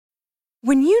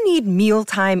When you need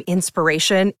mealtime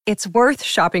inspiration, it's worth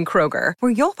shopping Kroger,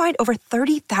 where you'll find over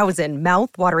 30,000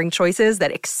 mouth-watering choices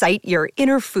that excite your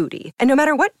inner foodie. And no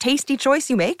matter what tasty choice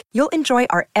you make, you'll enjoy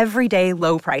our everyday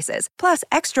low prices, plus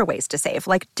extra ways to save,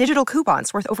 like digital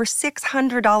coupons worth over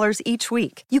 $600 each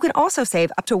week. You can also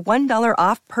save up to $1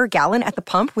 off per gallon at the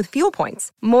pump with fuel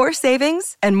points. More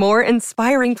savings and more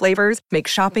inspiring flavors make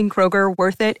shopping Kroger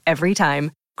worth it every time.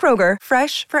 Kroger,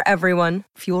 fresh for everyone.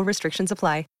 Fuel restrictions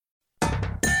apply.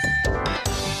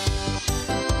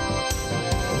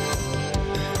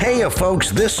 Hey,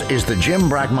 folks, this is the Jim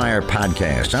Brockmire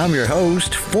Podcast. I'm your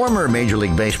host, former Major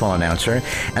League Baseball announcer,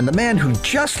 and the man who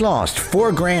just lost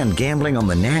 $4,000 gambling on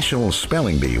the National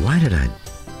Spelling Bee. Why did I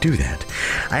do that?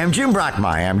 I am Jim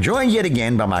Brockmire. I'm joined yet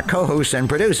again by my co-host and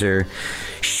producer,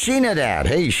 Sheena Dad.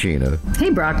 Hey, Sheena.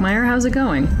 Hey, Brockmire. How's it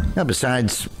going? Now,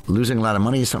 besides losing a lot of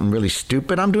money, something really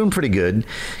stupid, I'm doing pretty good,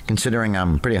 considering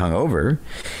I'm pretty hungover.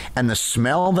 And the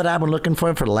smell that I've been looking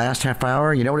for the last half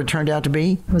hour, you know what it turned out to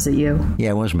be? Was it you?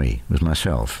 Yeah, it was me. It was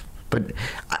myself. But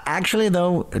actually,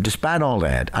 though, despite all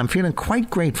that, I'm feeling quite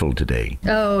grateful today.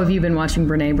 Oh, have you been watching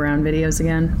Brene Brown videos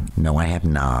again? No, I have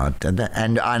not.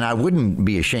 And I wouldn't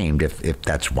be ashamed if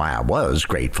that's why I was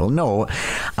grateful. No,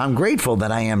 I'm grateful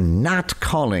that I am not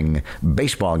calling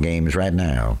baseball games right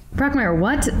now. Brockmire,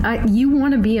 what? You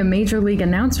want to be a Major League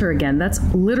announcer again. That's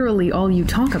literally all you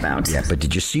talk about. Yeah, but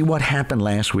did you see what happened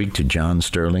last week to John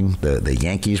Sterling, the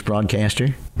Yankees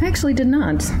broadcaster? I actually did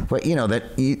not. Well, you know,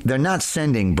 that they're not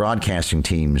sending broadcasting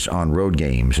teams on road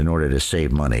games in order to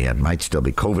save money. It might still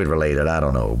be COVID-related, I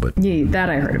don't know. But yeah, that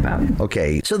I heard about.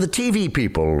 Okay, so the TV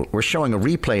people were showing a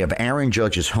replay of Aaron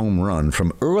Judge's home run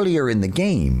from earlier in the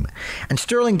game. And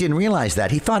Sterling didn't realize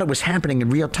that. He thought it was happening in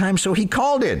real time, so he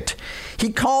called it.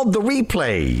 He called the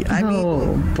replay. I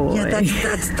mean, boy. Yeah,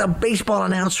 that's the baseball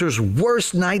announcer's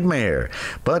worst nightmare.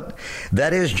 But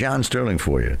that is John Sterling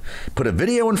for you. Put a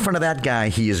video in front of that guy,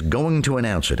 he is going to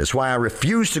announce it. It's why I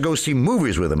refuse to go see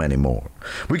movies with him anymore.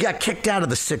 We got kicked out of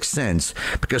The Sixth Sense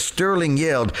because Sterling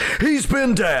yelled, "He's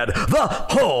been dead the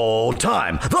whole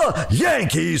time. The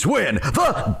Yankees win.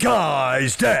 The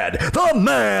guy's dead. The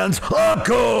man's a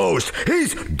ghost.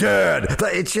 He's dead."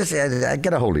 It's just,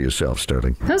 get a hold of yourself,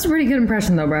 Sterling. That was a pretty good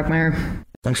impression, though, Brockmire.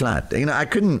 Thanks a lot. You know, I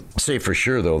couldn't say for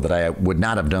sure, though, that I would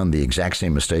not have done the exact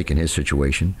same mistake in his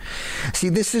situation. See,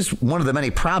 this is one of the many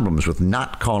problems with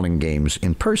not calling games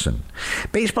in person.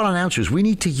 Baseball announcers, we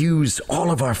need to use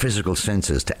all of our physical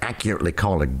senses to accurately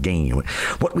call a game.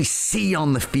 What we see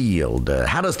on the field,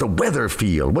 how does the weather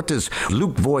feel, what does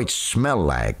Luke Voigt smell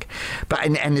like?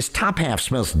 And his top half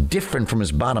smells different from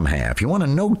his bottom half. You want to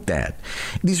note that.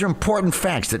 These are important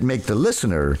facts that make the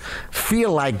listener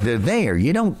feel like they're there.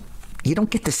 You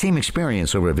don't get the same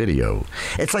experience over a video.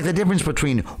 It's like the difference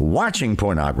between watching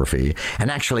pornography and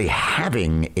actually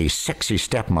having a sexy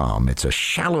stepmom. It's a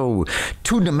shallow,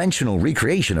 two-dimensional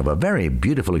recreation of a very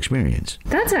beautiful experience.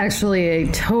 That's actually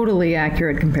a totally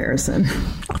accurate comparison.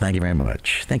 Thank you very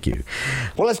much. Thank you.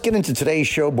 Well, let's get into today's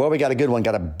show. Boy, we got a good one.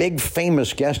 Got a big,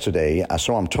 famous guest today,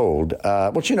 so I'm told.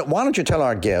 Why don't you tell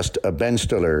our guest, Ben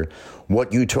Stiller,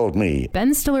 what you told me?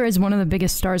 Ben Stiller is one of the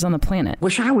biggest stars on the planet.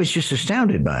 Which I was just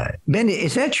astounded by. Ben,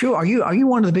 is that true? Are you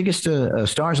one of the biggest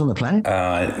stars on the planet?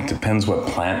 It depends what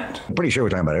planet. I'm pretty sure we're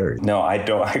talking about Earth. No, I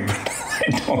don't.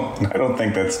 I don't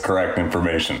think that's correct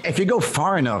information. If you go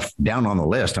far enough down on the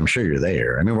list, I'm sure you're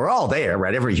there. I mean, we're all there,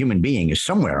 right? Every human being is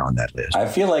somewhere on that list. I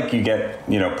feel like you get,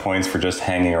 points for just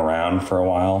hanging around for a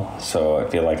while. So I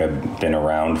feel like I've been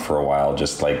around for a while,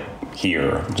 just like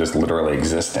here, just literally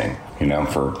existing,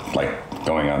 for like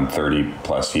going on 30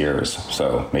 plus years.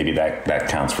 So maybe that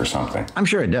counts for something. I'm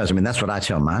sure it does. I mean, that's what I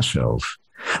tell myself.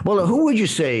 Well, who would you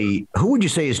say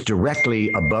is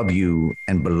directly above you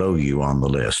and below you on the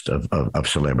list of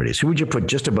celebrities? Who would you put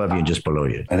just above you and just below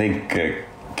you? I think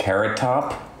Carrot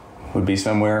Top would be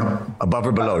somewhere above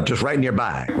or below, just right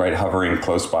nearby, right, hovering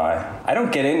close by. I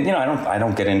don't get in, I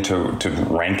don't get into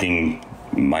ranking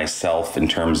myself in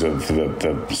terms of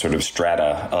the sort of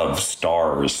strata of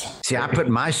stars. See, I put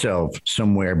myself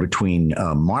somewhere between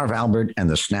Marv Albert and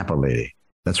the Snapper Lady.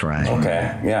 That's right.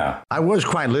 Okay, yeah. I was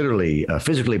quite literally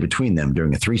physically between them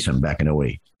during a threesome back in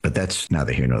 2008, but that's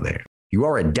neither here nor there. You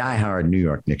are a diehard New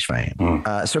York Knicks fan.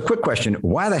 So quick question,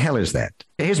 why the hell is that?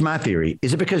 Here's my theory.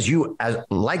 Is it because you,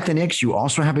 like the Knicks, you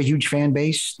also have a huge fan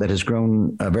base that has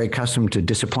grown very accustomed to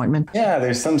disappointment? Yeah,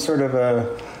 there's some sort of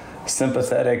a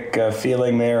sympathetic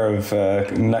feeling there of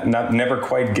never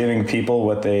quite giving people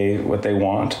what they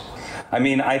want. I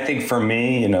mean, I think for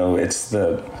me, it's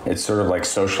sort of like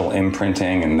social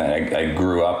imprinting, and I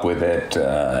grew up with it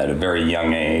at a very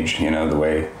young age. The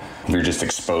way you're just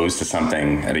exposed to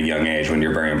something at a young age when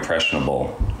you're very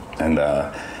impressionable. And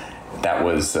that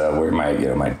was where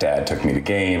my dad took me to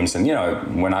games. And,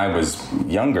 when I was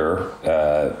younger,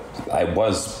 I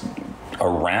was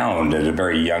around at a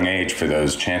very young age for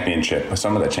those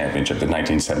some of the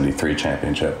 1973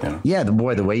 championship. Yeah, the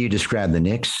way you describe the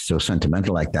Knicks, so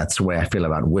sentimental like that's the way I feel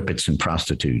about whippets and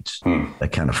prostitutes.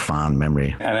 That kind of fond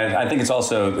memory. And I think it's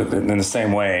also in the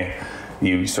same way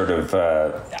you sort of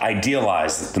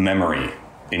idealize the memory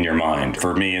in your mind.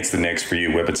 For me, it's the Knicks. For you,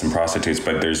 whippets and prostitutes.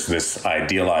 But there's this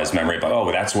idealized memory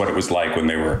about, that's what it was like when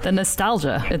they were... The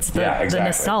nostalgia. It's the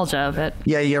nostalgia of it.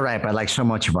 Yeah, you're right. But like so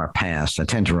much of our past, I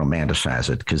tend to romanticize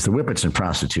it because the whippets and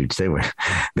prostitutes, they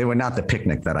were not the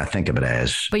picnic that I think of it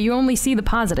as. But you only see the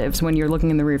positives when you're looking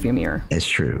in the rearview mirror. It's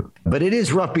true. But it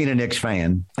is rough being a Knicks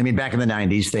fan. I mean, back in the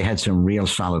 90s, they had some real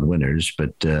solid winners,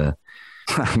 but...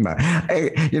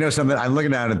 something, I'm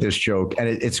looking down at this joke and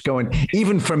it's going,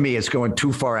 even for me, it's going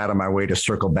too far out of my way to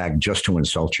circle back just to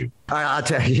insult you. I'll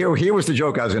tell you, here was the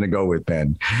joke I was going to go with,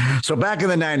 Ben. So back in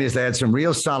the 90s, they had some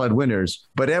real solid winners,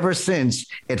 but ever since,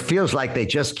 it feels like they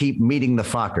just keep meeting the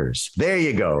Fockers. There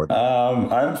you go.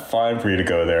 I'm fine for you to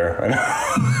go there.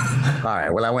 All right,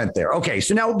 well, I went there. Okay,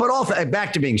 so now, but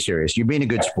back to being serious, you're being a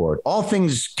good sport. All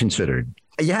things considered,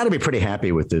 you had to be pretty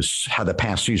happy with this, how the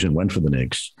past season went for the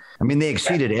Knicks. I mean, they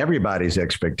exceeded everybody's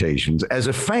expectations. As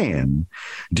a fan,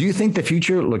 do you think the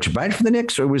future looks bright for the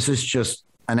Knicks, or was this just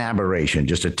an aberration,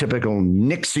 just a typical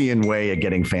Knicksian way of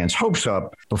getting fans' hopes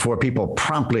up before people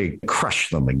promptly crush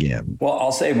them again? Well,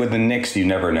 I'll say with the Knicks, you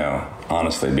never know,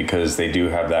 honestly, because they do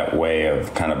have that way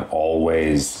of kind of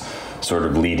always sort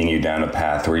of leading you down a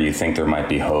path where you think there might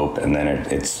be hope, and then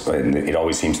it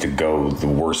always seems to go the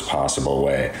worst possible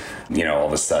way. All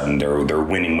of a sudden they're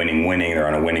winning, they're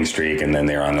on a winning streak, and then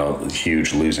they're on a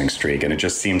huge losing streak. And it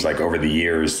just seems like over the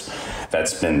years,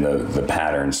 that's been the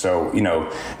pattern. So,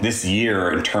 this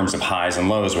year in terms of highs and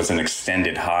lows was an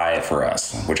extended high for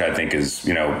us, which I think is,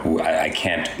 I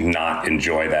can't not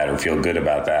enjoy that or feel good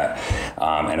about that.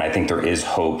 And I think there is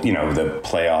hope. The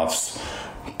playoffs,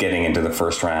 getting into the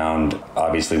first round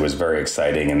obviously was very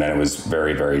exciting, and then it was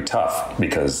very, very tough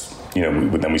because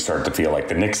then we start to feel like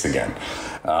the Knicks again.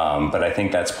 But I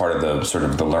think that's part of the sort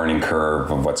of the learning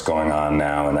curve of what's going on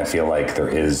now, and I feel like there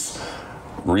is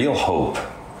real hope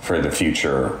for the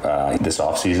future. This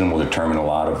offseason will determine a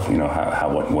lot of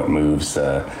what moves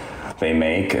they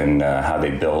make and how they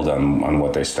build on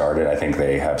what they started. I think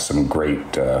they have some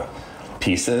great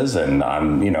pieces, and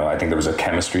I think there was a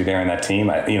chemistry there in that team.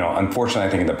 Unfortunately, I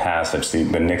think in the past I've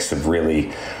seen the Knicks have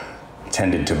really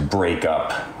tended to break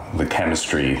up the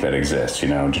chemistry that exists,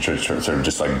 to sort of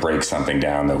just like break something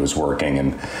down that was working.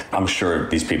 And I'm sure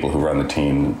these people who run the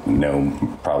team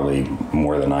know probably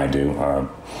more than I do.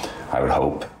 I would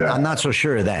hope. I'm not so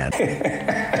sure of that.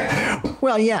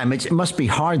 Well, yeah, I mean, it must be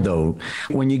hard, though,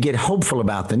 when you get hopeful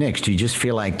about the Knicks. Do you just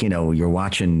feel like, you're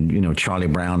watching, Charlie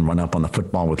Brown run up on the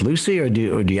football with Lucy, or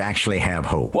do you actually have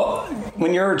hope? Well,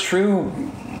 when you're a true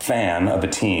fan of a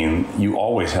team, you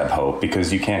always have hope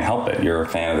because you can't help it. You're a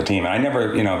fan of the team. And I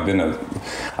never,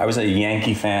 I was a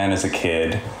Yankee fan as a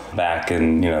kid back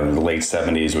in, the late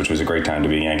 70s, which was a great time to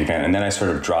be a Yankee fan. And then I sort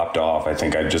of dropped off. I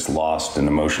think I just lost an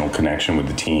emotional connection with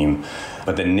the team.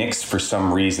 But the Knicks, for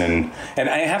some reason, and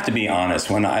I have to be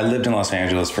honest, when I lived in Los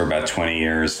Angeles for about 20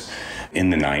 years in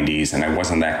the 90s, and I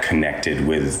wasn't that connected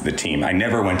with the team. I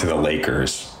never went to the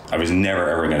Lakers. I was never,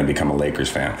 ever going to become a Lakers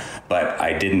fan, but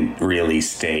I didn't really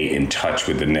stay in touch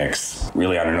with the Knicks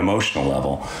really on an emotional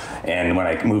level. And when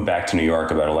I moved back to New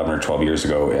York about 11 or 12 years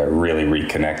ago, I really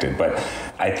reconnected. But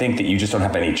I think that you just don't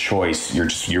have any choice.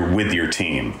 You're with your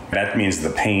team. That means the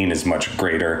pain is much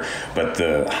greater, but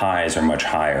the highs are much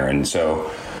higher. And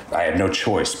so I had no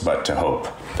choice but to hope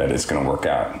that it's going to work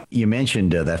out. You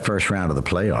mentioned that first round of the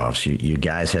playoffs. You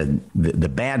guys had the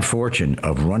bad fortune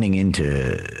of running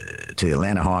into the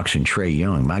Atlanta Hawks and Trae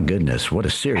Young. My goodness, what a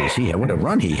series he had. What a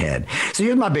run he had. So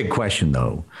here's my big question,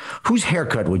 though. Whose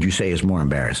haircut would you say is more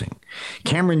embarrassing?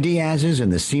 Cameron Diaz's in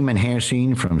the Seaman hair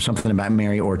scene from Something About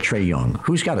Mary, or Trae Young?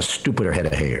 Who's got a stupider head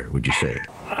of hair, would you say?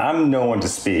 I'm no one to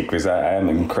speak because I am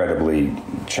incredibly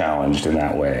challenged in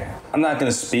that way. I'm not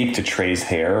going to speak to Trae's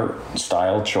hair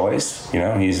style choice.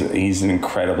 He's an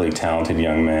incredibly talented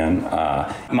young man.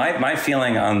 My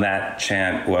feeling on that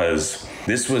chant was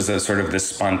this was a sort of this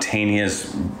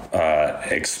spontaneous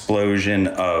explosion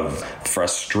of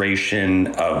frustration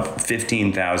of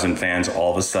 15,000 fans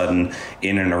all of a sudden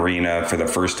in an arena for the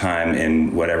first time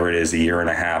in whatever it is, a year and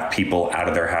a half, people out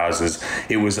of their houses.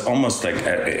 It was almost like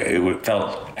it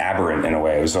felt aberrant in a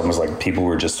way. It was almost like people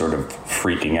were just sort of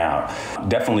freaking out.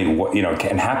 Definitely, it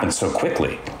can happen so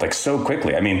quickly, like so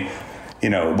quickly. I mean,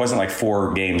 it wasn't like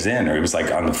 4 games in, or it was like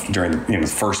during the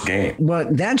first game. Well,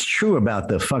 that's true about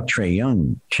the "fuck Trae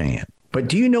Young" chant. But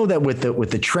do you know that with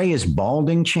the Trae is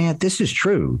balding chant, this is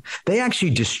true. They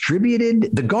actually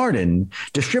the Garden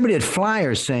distributed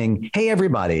flyers saying, "Hey,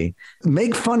 everybody,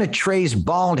 make fun of Trae's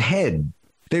bald head."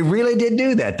 They really did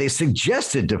do that. They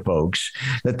suggested to folks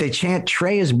that they chant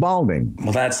 "Trae is balding."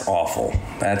 Well, that's awful.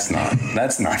 That's not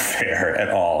fair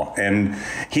at all. And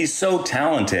he's so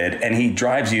talented, and he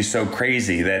drives you so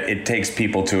crazy that it takes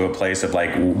people to a place of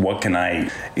like, what can I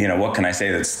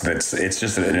say that's it's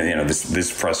just this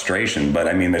frustration. But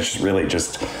I mean, that's really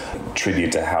just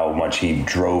tribute to how much he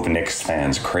drove Knicks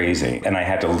fans crazy. And I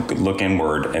had to look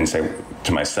inward and say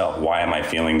to myself, why am I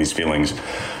feeling these feelings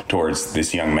towards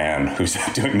this young man who's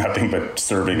doing nothing but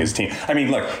serving his team? I mean,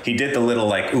 look, he did the little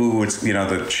like, ooh, it's,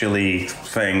 the chili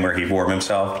thing where he warmed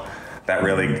himself. That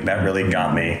really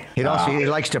got me. He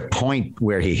likes to point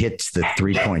where he hits the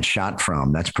 3-point shot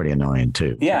from. That's pretty annoying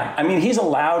too. Yeah, I mean, he's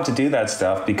allowed to do that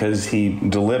stuff because he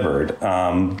delivered.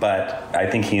 But I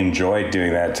think he enjoyed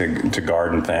doing that to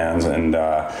Garden fans. And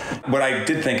what I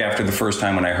did think after the first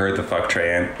time when I heard the "fuck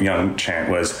Trae Young" chant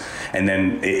was, and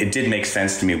then it did make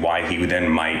sense to me why he then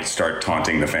might start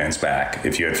taunting the fans back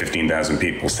if you had 15,000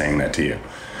 people saying that to you.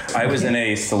 I was in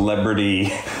a celebrity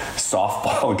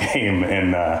softball game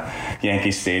in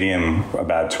Yankee Stadium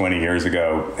about 20 years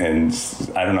ago, and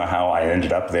I don't know how I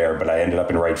ended up there, but I ended up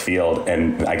in right field,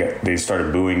 and they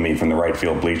started booing me from the right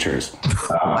field bleachers.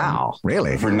 Wow,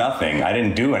 really? For nothing. I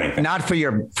didn't do anything. Not for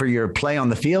your play on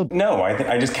the field? No,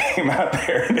 I just came out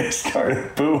there and they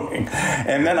started booing,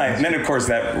 and then of course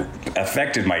that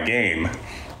affected my game.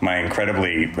 My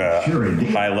incredibly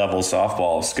high-level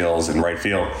softball skills in right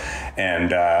field.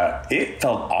 And it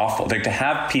felt awful. Like to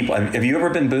have people... Have you ever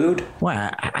been booed?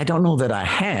 Well, I don't know that I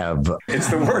have.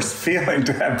 It's the worst feeling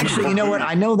to have people You know what?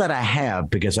 I know that I have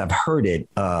because I've heard it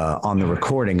on the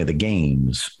recording of the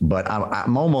games, but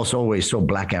I'm almost always so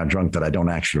blackout drunk that I don't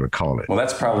actually recall it. Well,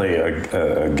 that's probably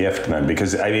a gift then,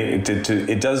 because I mean,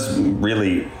 it does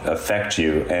really affect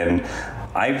you. And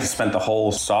I spent the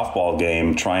whole softball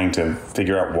game trying to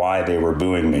figure out why they were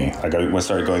booing me. Like I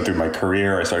started going through my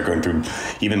career. I started going through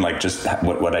even like just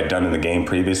what I'd done in the game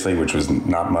previously, which was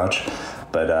not much.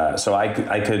 But so I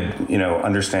could,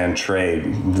 understand Trae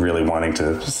really wanting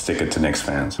to stick it to Knicks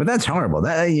fans. But that's horrible.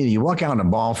 You walk out on a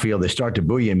ball field, they start to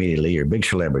boo you immediately. You're a big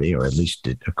celebrity, or at least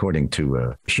according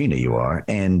to Sheena, you are.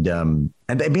 And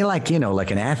they'd be like,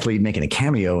 like an athlete making a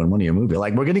cameo in one of your movies.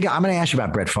 Like I'm going to ask you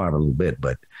about Brett Favre a little bit,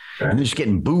 but I'm just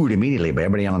getting booed immediately by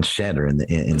everybody on set or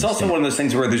It's also one of those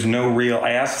things where there's no real.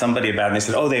 I asked somebody about it, and they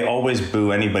said, they always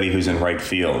boo anybody who's in right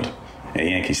field at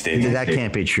Yankee Stadium. That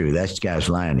can't be true. That guy's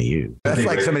lying to you. That's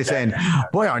like somebody saying,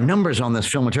 boy, our numbers on this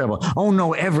film are terrible. Oh,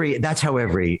 no, that's how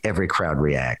every crowd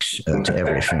reacts to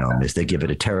every film, is they give it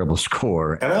a terrible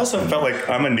score. And I also felt like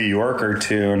I'm a New Yorker,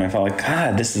 too, and I felt like,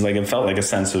 God, this is like, it felt like a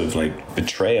sense of like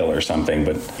betrayal or something.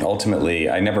 But ultimately,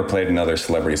 I never played another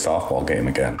celebrity softball game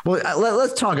again. Well,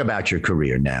 let's talk about your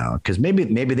career now, because maybe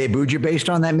they booed you based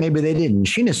on that. Maybe they didn't.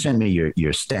 Sheena sent me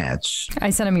your stats. I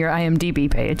sent him your IMDb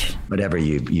page. Whatever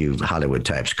you Hollywood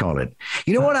types call it.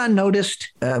 You know what I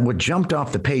noticed? What jumped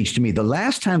off the page to me, the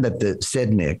last time that the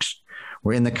said Knicks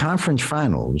were in the conference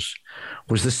finals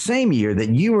was the same year that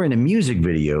you were in a music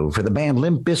video for the band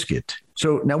Limp Bizkit.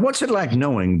 So now what's it like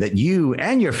knowing that you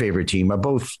and your favorite team are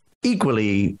both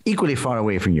equally far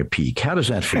away from your peak? How does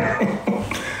that feel?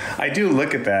 I do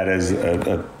look at that as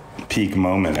a peak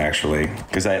moment, actually,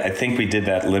 because I think we did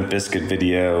that Limp Bizkit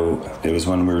video. It was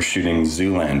when we were shooting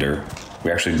Zoolander. We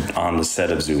were actually on the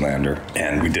set of Zoolander,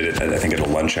 and we did it, I think, at a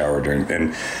lunch hour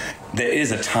and there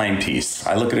is a timepiece.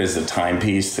 I look at it as a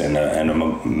timepiece and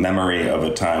a memory of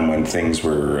a time when things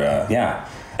were,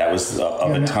 that was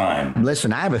of a time.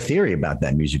 Listen, I have a theory about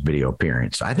that music video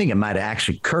appearance. I think it might have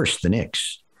actually cursed the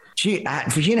Knicks.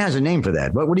 Sheena has a name for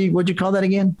that. What'd you call that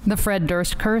again? The Fred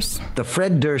Durst curse. The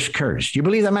Fred Durst curse. Do you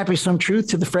believe there might be some truth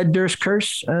to the Fred Durst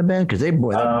curse, Ben? Because they're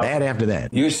bad after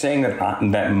that. You're saying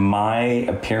that my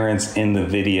appearance in the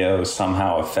video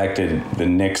somehow affected the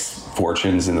Knicks'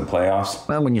 fortunes in the playoffs?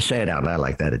 Well, when you say it out loud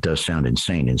like that, it does sound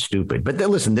insane and stupid. But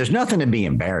listen, there's nothing to be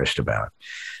embarrassed about,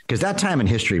 because that time in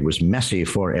history was messy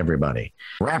for everybody.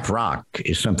 Rap rock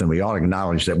is something we all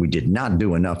acknowledge that we did not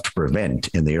do enough to prevent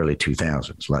in the early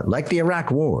 2000s, like the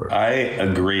Iraq War. I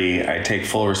agree. I take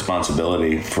full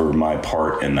responsibility for my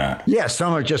part in that. Yeah,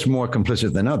 some are just more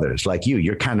complicit than others. Like you.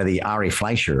 You're kind of the Ari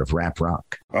Fleischer of rap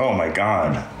rock. Oh, my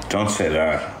God. Don't say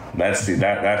that.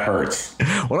 That hurts.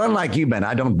 Well, unlike you, Ben,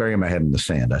 I don't bury my head in the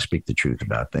sand. I speak the truth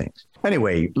about things.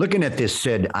 Anyway, looking at this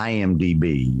said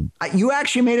IMDb, you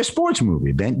actually made a sports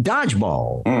movie, Ben,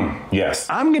 Dodgeball. Yes.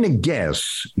 I'm going to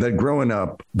guess that growing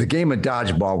up, the game of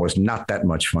dodgeball was not that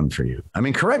much fun for you. I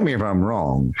mean, correct me if I'm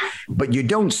wrong, but you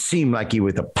don't seem like you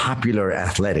were the popular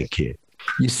athletic kid.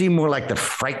 You seem more like the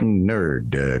frightened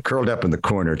nerd, curled up in the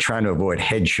corner, trying to avoid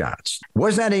headshots.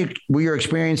 Was that your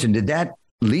experience, and did that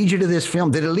lead you to this film?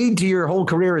 Did it lead to your whole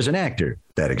career as an actor,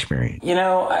 that experience? You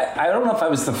know, I don't know if I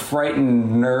was the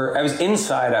frightened nerd. I was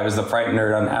inside, I was the frightened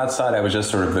nerd. On the outside, I was just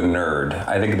sort of the nerd.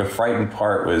 I think the frightened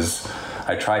part was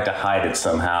I tried to hide it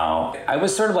somehow. I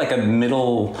was sort of like a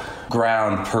middle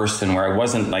ground person where I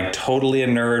wasn't like totally a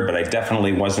nerd, but I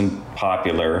definitely wasn't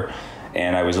popular.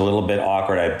 And I was a little bit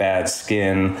awkward. I had bad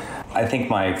skin. I think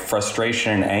my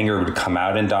frustration and anger would come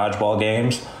out in dodgeball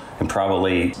games. And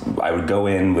probably I would go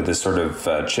in with this sort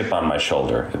of chip on my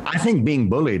shoulder. I think being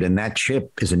bullied and that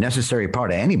chip is a necessary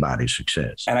part of anybody's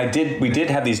success. And we did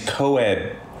have these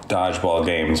co-ed dodgeball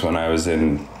games when I was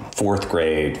in 4th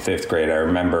grade, 5th grade. I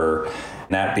remember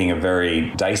that being a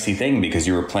very dicey thing because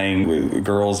you were playing with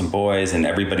girls and boys and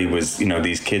everybody was,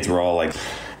 these kids were all like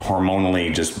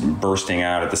hormonally just bursting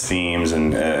out at the seams,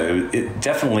 and it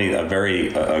definitely a very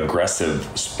aggressive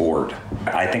sport.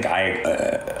 I think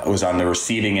I was on the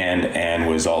receiving end and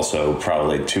was also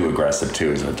probably too aggressive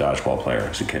too as a dodgeball player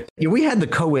as a kid. Yeah, we had the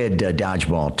co-ed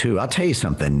dodgeball too. I'll tell you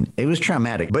something. It was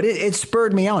traumatic, but it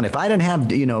spurred me on. If I didn't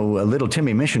have, a little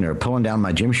Timmy Missioner pulling down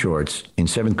my gym shorts in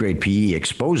 7th grade PE,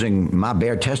 exposing my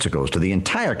bare testicles to the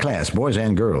entire class, boys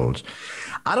and girls,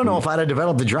 I don't know if I'd have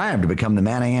developed the drive to become the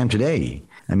man I am today.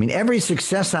 I mean, every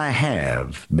success I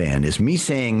have, Ben, is me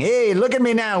saying, hey, look at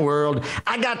me now, world.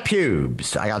 I got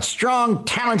pubes. I got strong,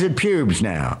 talented pubes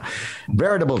now.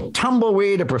 Veritable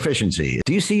tumbleweed of proficiency.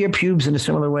 Do you see your pubes in a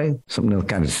similar way? Something to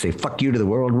kind of say fuck you to the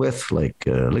world with? Like,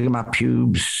 look at my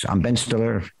pubes. I'm Ben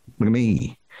Stiller. Look at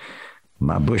me.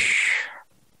 My bush.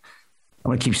 I'm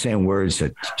going to keep saying words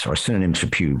that are synonyms for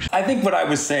pubes. I think what I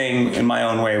was saying in my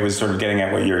own way was sort of getting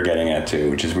at what you're getting at too,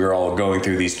 which is we were all going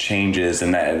through these changes,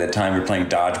 and that at the time you're playing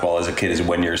dodgeball as a kid is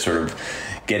when you're sort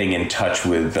of getting in touch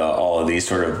with all of these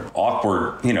sort of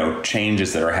awkward,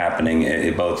 changes that are happening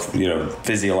both,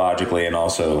 physiologically and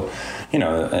also,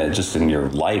 just in your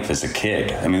life as a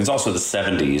kid. I mean, it's also the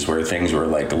 70s where things were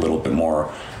like a little bit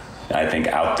more, I think,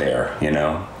 out there,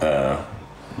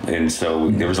 and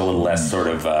so there was a little less sort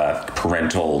of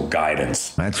parental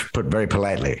guidance. That's put very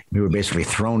politely. We were basically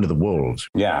thrown to the wolves.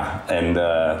 Yeah. And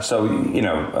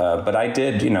but I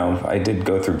did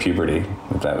go through puberty.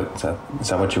 Is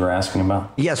that what you were asking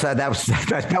about? Yes,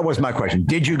 that was my question.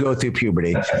 Did you go through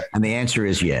puberty? And the answer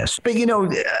is yes. But, a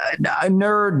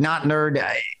nerd, not nerd,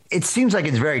 it seems like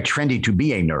it's very trendy to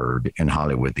be a nerd in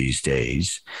Hollywood these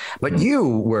days, but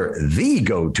you were the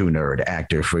go-to nerd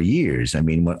actor for years. I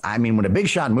mean, when a big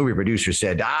shot movie producer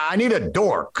said, I need a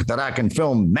dork that I can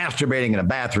film masturbating in a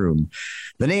bathroom,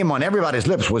 the name on everybody's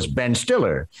lips was Ben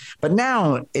Stiller. But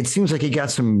now it seems like you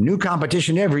got some new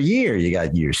competition every year. You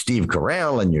got your Steve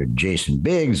Carell and your Jason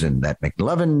Biggs and that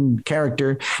McLovin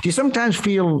character. Do you sometimes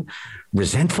feel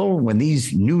resentful when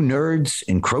these new nerds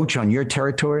encroach on your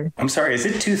territory? I'm sorry, is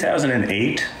it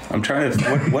 2008? I'm trying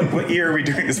to, what year are we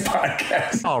doing this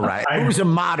podcast? All right, who's a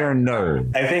modern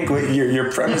nerd? I think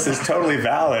your premise is totally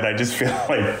valid. I just feel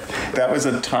like that was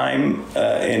a time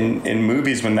in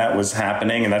movies when that was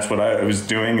happening, and that's what I was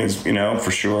doing is,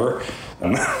 for sure.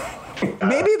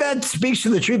 Maybe that speaks to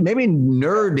the truth. Maybe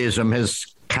nerdism has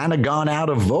kind of gone out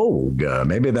of vogue.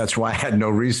 Maybe that's why I had no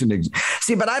reason to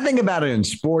see, but I think about it in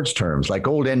sports terms, like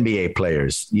old NBA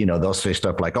players, they'll say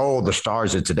stuff like, oh, the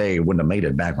stars of today wouldn't have made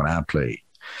it back when I played.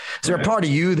 Is there a part of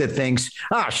you that thinks,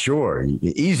 sure,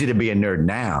 easy to be a nerd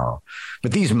now,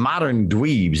 but these modern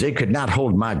dweebs, they could not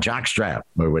hold my jockstrap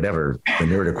or whatever the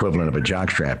nerd equivalent of a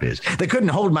jockstrap is. They couldn't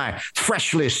hold my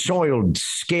freshly soiled,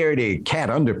 scaredy cat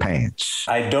underpants.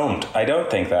 I don't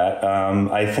think that.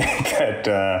 I think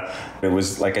that it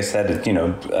was, like I said,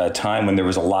 a time when there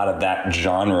was a lot of that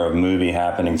genre of movie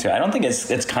happening too. I don't think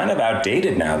it's kind of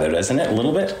outdated now, though, isn't it? A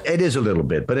little bit? It is a little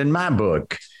bit, but in my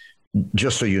book,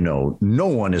 just so you know, no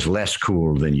one is less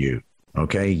cool than you.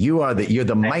 Okay, you're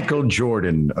the Michael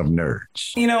Jordan of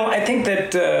nerds. I think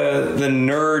that the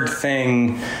nerd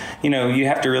thing, you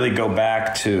have to really go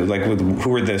back to like who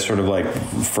were the sort of like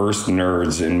first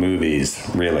nerds in movies,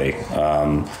 really.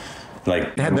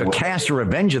 Like you had the cast of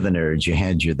Revenge of the Nerds. You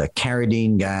had the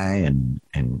Carradine guy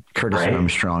and Curtis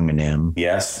Armstrong and him.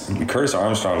 Yes, Curtis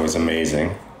Armstrong was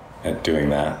amazing. at doing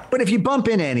that. But if you bump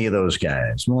into any of those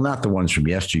guys, well, not the ones from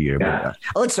yesteryear, but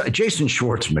let's Jason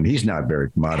Schwartzman, he's not very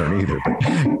modern either.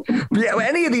 But yeah,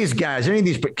 any of these guys,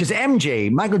 because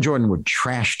Michael Jordan would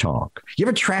trash talk. You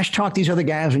ever trash talk these other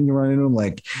guys when you run into them?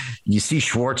 Like you see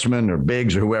Schwartzman or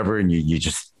Biggs or whoever, and you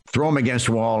just throw them against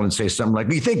the wall and say something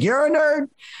like, "You think you're a nerd?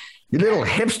 You little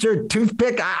hipster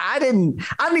toothpick." I didn't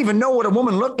even know what a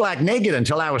woman looked like naked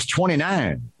until I was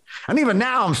 29. And even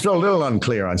now, I'm still a little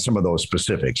unclear on some of those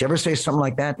specifics. You ever say something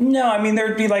like that? No, I mean,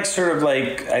 there'd be like sort of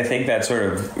like, I think that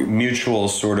sort of mutual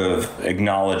sort of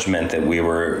acknowledgement that we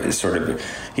were sort of,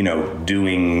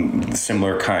 doing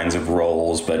similar kinds of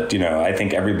roles. But, I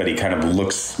think everybody kind of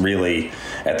looks really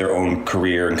at their own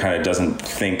career and kind of doesn't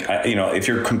think, if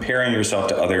you're comparing yourself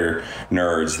to other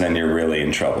nerds, then you're really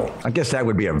in trouble. I guess that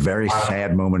would be a very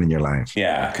sad moment in your life.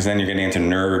 Yeah, because then you're getting into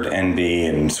nerd envy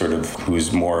and sort of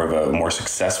who's more of a more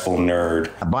successful nerd.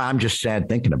 Boy, I'm just sad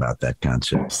thinking about that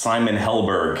concept. Simon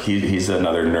Helberg, he's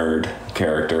another nerd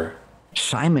character.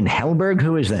 Simon Helberg?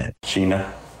 Who is that? Sheena.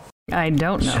 I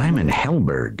don't know. Simon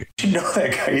Helberg. You know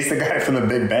that guy? He's the guy from The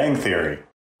Big Bang Theory.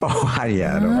 Oh,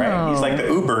 yeah. I don't know. Right? He's like the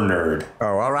uber nerd.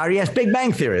 Oh, all right. Yes, Big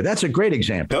Bang Theory. That's a great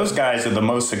example. Those guys are the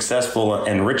most successful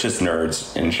and richest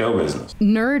nerds in show business.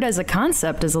 Nerd as a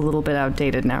concept is a little bit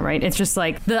outdated now, right? It's just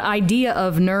like the idea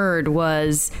of nerd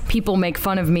was people make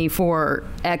fun of me for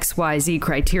XYZ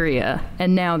criteria.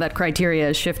 And now that criteria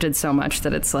has shifted so much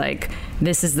that it's like,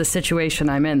 this is the situation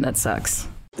I'm in that sucks.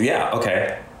 Yeah,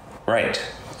 okay. Right.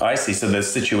 I see. So the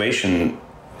situation...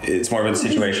 It's more of a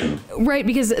situation. Right,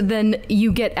 because then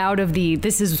you get out of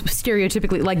this is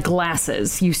stereotypically like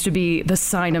glasses used to be the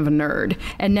sign of a nerd.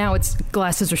 And now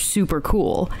glasses are super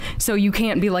cool. So you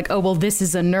can't be like, oh, well, this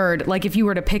is a nerd. Like if you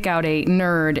were to pick out a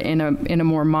nerd in a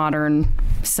more modern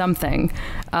something,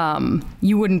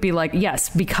 you wouldn't be like, yes,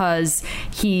 because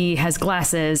he has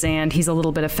glasses and he's a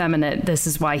little bit effeminate, this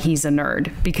is why he's a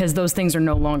nerd. Because those things are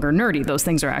no longer nerdy. Those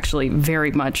things are actually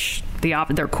very much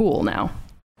they're cool now.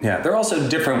 Yeah, there are also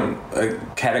different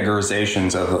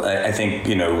categorizations of, I think,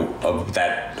 of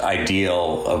that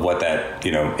ideal of what that,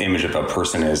 image of a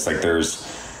person is. Like there's,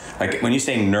 like when you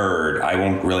say nerd, I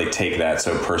won't really take that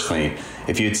so personally.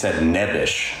 If you'd said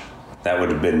nebbish, that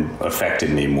would have affected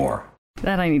me more.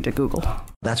 That I need to Google.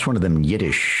 That's one of them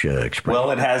Yiddish expressions. Well,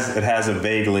 it has a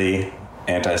vaguely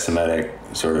anti-Semitic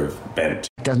sort of bent.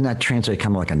 Doesn't that translate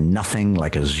kind of like a nothing,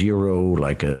 like a zero,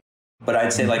 like a... But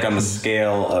I'd say like on the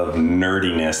scale of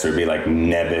nerdiness, there'd be like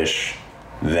nebbish,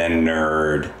 then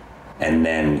nerd, and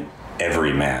then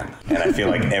everyman. And I feel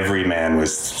like everyman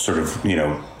was sort of,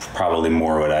 probably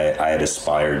more what I had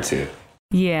aspired to.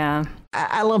 Yeah.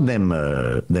 I love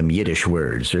them Yiddish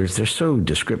words. They're so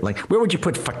descriptive. Like, where would you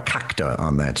put fakakta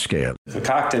on that scale?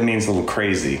 Fakakta means a little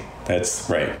crazy. That's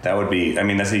right. That would be,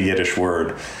 that's a Yiddish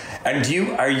word. And do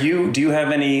you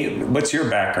have any, what's your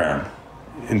background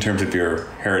in terms of your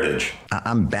heritage?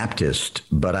 I'm Baptist,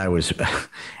 but I was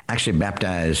actually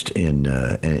baptized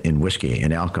in whiskey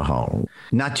and alcohol,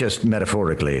 not just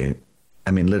metaphorically.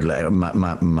 Literally,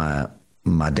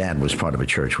 my dad was part of a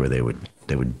church where they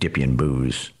would dip you in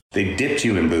booze. They dipped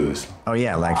you in booze? Oh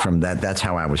yeah, like from that. That's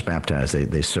how I was baptized.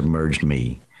 They submerged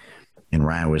me in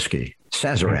rye whiskey,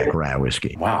 Sazerac rye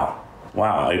whiskey. Wow.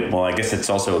 I guess it's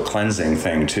also a cleansing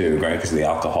thing too, right? Because the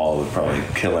alcohol would probably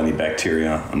kill any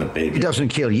bacteria on the baby. It doesn't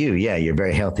kill you. Yeah, you're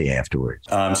very healthy afterwards.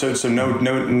 So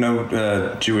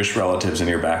no Jewish relatives in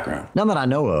your background? None that I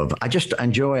know of.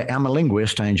 I'm a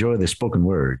linguist. I enjoy the spoken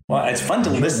word. Well, it's fun to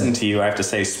listen to you, I have to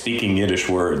say, speaking Yiddish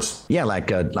words. Yeah, like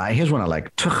here's one I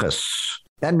like. Tuchus.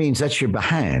 That means that's your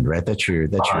behind, right? That's your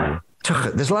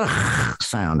there's a lot of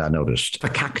sound I noticed.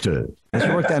 Fakakta. Let's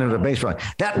work that into the baseball.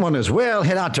 That one is well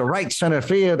hit out to right center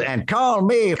field, and call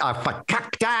me a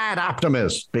fakakta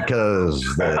optimist because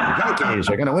the Yankees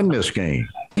are going to win this game.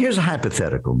 Here's a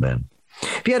hypothetical, Ben.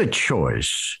 If you had a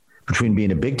choice between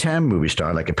being a big-time movie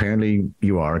star, like apparently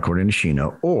you are, according to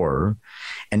Sheena, or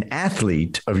an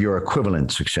athlete of your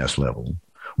equivalent success level,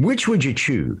 which would you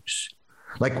choose?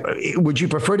 Like, would you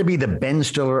prefer to be the Ben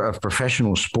Stiller of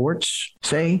professional sports,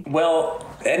 say? Well,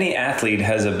 any athlete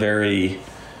has a very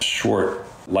short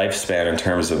lifespan in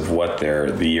terms of what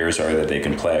the years are that they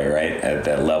can play, right? At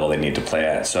that level they need to play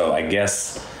at. So I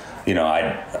guess,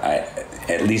 I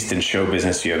at least in show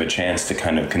business, you have a chance to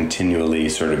kind of continually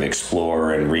sort of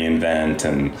explore and reinvent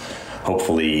and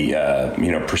hopefully,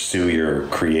 pursue your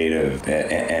creative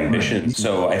ambitions.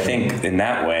 So I think in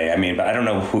that way, but I don't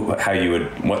know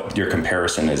what your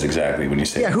comparison is exactly when you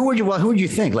say. Yeah, who would you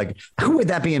think? Like, who would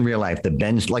that be in real life?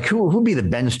 Who would be the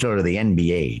Ben Stiller of the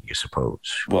NBA, you suppose?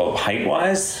 Well, height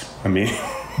wise, I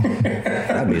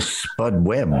That'd be Spud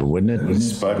Webb, wouldn't it?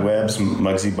 Spud Webbs,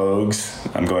 Muggsy Bogues.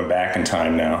 I'm going back in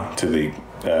time now to the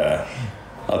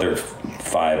other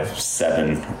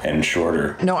 5'7" and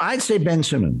shorter. No, I'd say Ben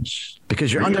Simmons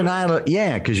because you're undeniably,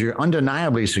 because you're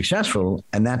undeniably successful,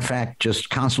 and that fact just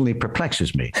constantly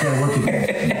perplexes me.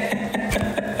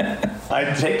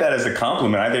 I take that as a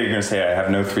compliment. I thought you were going to say I have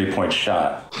no 3-point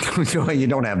shot. You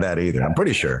don't have that either, I'm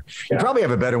pretty sure. You probably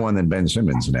have a better one than Ben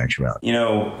Simmons in actuality. You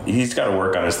know, he's got to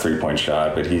work on his 3-point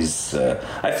shot, but he's,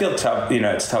 I feel tough,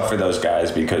 it's tough for those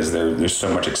guys because there's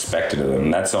so much expected of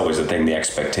them. That's always the thing, the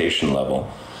expectation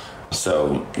level.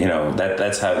 So,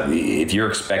 that's how, if you're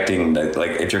expecting, that,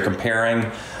 like, if you're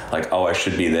comparing, like, oh, I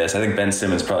should be this. I think Ben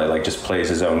Simmons probably, like, just plays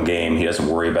his own game. He doesn't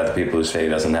worry about the people who say he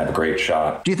doesn't have a great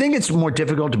shot. Do you think it's more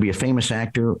difficult to be a famous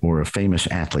actor or a famous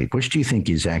athlete? Which do you think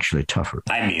is actually tougher?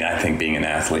 I mean, I think being an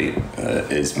athlete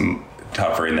is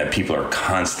tougher in that people are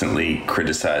constantly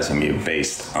criticizing you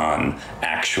based on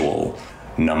actual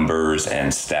numbers and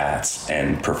stats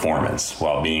and performance,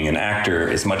 while being an actor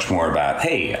is much more about,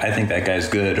 hey, I think that guy's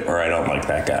good or I don't like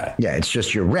that guy. Yeah, it's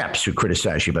just your reps who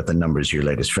criticize you about the numbers of your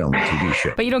latest film or TV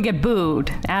show. But you don't get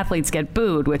booed. Athletes get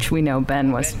booed, which we know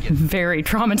Ben was very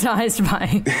traumatized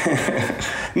by.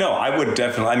 No, I would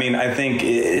definitely. I mean, I think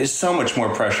it's so much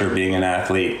more pressure being an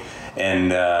athlete,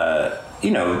 and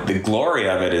the glory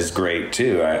of it is great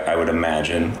too, I would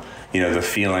imagine. The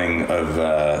feeling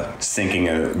of sinking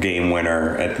a game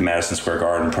winner at Madison Square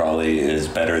Garden probably is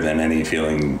better than any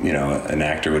feeling, an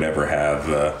actor would ever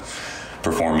have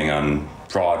performing on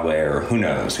Broadway or who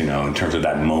knows, in terms of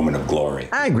that moment of glory.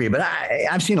 I agree, but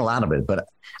I've seen a lot of it, but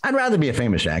I'd rather be a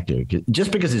famous actor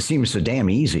just because it seems so damn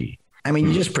easy. I mean,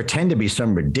 you just pretend to be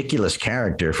some ridiculous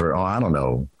character for, I don't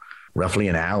know, roughly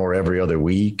an hour every other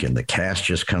week, and the cast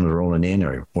just comes rolling in,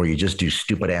 or you just do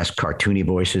stupid ass cartoony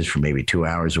voices for maybe 2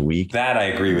 hours a week. That I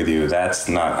agree with you. That's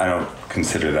not, I don't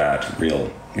consider that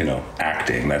real,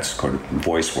 acting. That's kind of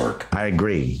voice work. I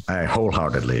agree. I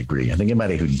wholeheartedly agree. I think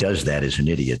anybody who does that is an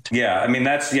idiot. Yeah. I mean,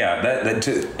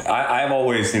 I've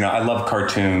always, I love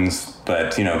cartoons,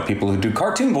 but, people who do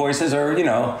cartoon voices are,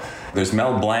 there's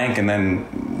Mel Blanc and then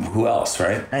who else,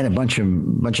 right? And a bunch of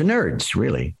nerds,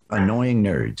 really. Annoying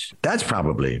nerds. That's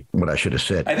probably what I should have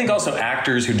said. I think also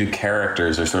actors who do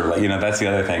characters are sort of like, that's the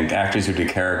other thing. Actors who do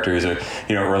characters are,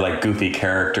 or like goofy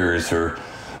characters, or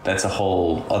that's a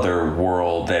whole other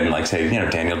world than, like, say,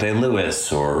 Daniel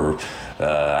Day-Lewis or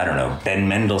I don't know, Ben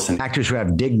Mendelsohn. Actors who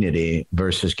have dignity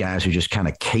versus guys who just kind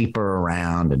of caper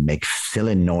around and make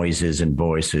silly noises and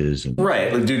voices.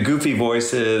 Right. Like do goofy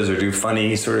voices or do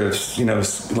funny sort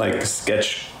of, like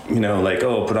sketch, like,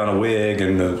 oh, put on a wig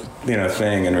and the,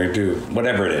 thing and do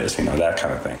whatever it is, that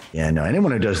kind of thing. Yeah, no,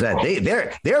 anyone who does that,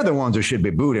 they're the ones who should be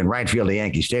booed in right field of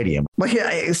Yankee Stadium. But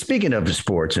yeah, speaking of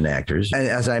sports and actors,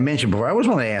 as I mentioned before, I always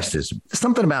want to ask this,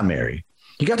 something about Mary.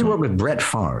 You got to work with Brett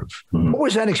Favre. Mm-hmm. What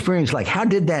was that experience like? How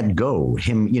did that go?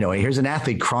 Him, here's an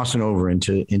athlete crossing over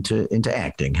into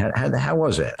acting. How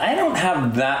was that? I don't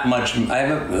have that much. I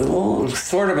have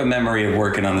sort of a memory of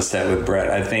working on the set with Brett.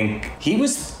 I think he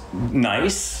was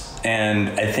nice, and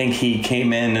I think he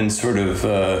came in and sort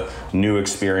of new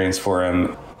experience for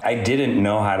him. I didn't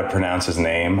know how to pronounce his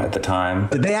name at the time.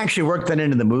 Did they actually work that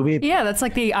into the movie? Yeah, that's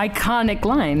like the iconic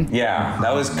line. Yeah,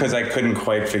 that was because I couldn't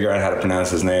quite figure out how to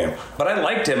pronounce his name. But I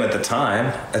liked him at the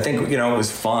time. I think, it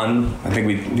was fun. I think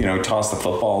we, tossed the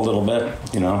football a little bit,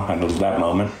 handled that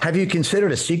moment. Have you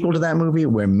considered a sequel to that movie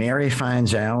where Mary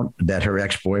finds out that her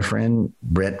ex-boyfriend,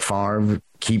 Brett Favre,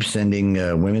 keeps sending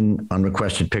women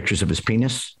unrequested pictures of his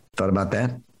penis? Thought about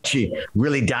that? She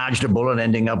really dodged a bullet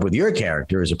ending up with your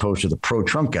character as opposed to the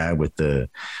pro-Trump guy with the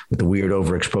weird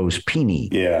overexposed peenie.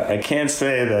 Yeah, I can't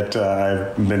say that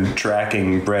I've been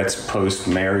tracking Brett's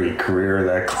post-Mary career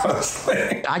that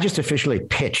closely. I just officially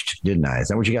pitched, didn't I? Is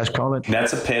that what you guys call it?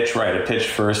 That's a pitch, right? A pitch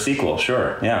for a sequel,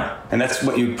 sure, yeah. And that's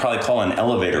what you'd probably call an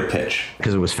elevator pitch.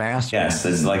 Because it was fast? Yes,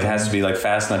 it has to be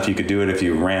fast enough you could do it if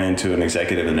you ran into an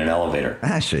executive in an elevator.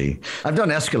 I see. I've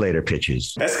done escalator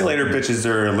pitches. Escalator pitches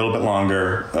are a little bit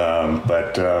longer.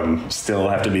 But still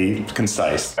have to be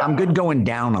concise. I'm good going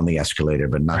down on the escalator,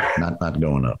 but not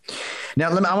going up. Now,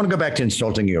 I want to go back to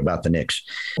insulting you about the Knicks.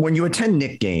 When you attend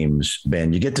Knicks games,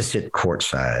 Ben, you get to sit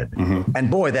courtside. Mm-hmm.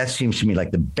 And boy, that seems to me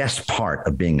like the best part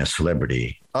of being a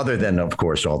celebrity, other than, of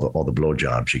course, all the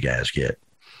blowjobs you guys get.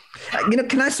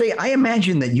 Can I say, I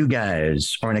imagine that you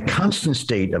guys are in a constant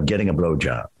state of getting a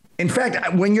blowjob. In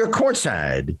fact, when you're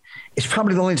courtside, it's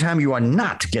probably the only time you are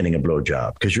not getting a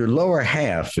blowjob because your lower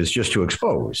half is just too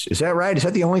exposed. Is that right? Is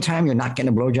that the only time you're not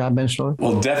getting a blowjob, Ben Stiller?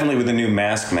 Well, definitely with the new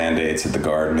mask mandates at the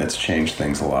Garden, it's changed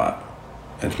things a lot.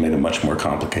 It's made it much more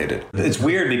complicated. It's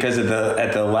weird because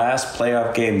at the last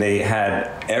playoff game, they had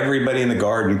everybody in the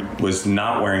Garden was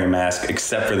not wearing a mask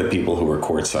except for the people who were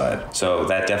courtside. So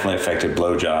that definitely affected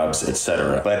blowjobs,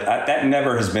 etc. But that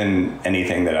never has been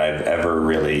anything that I've ever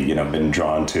really, been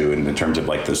drawn to in terms of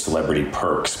like the celebrity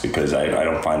perks, because I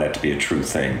don't find that to be a true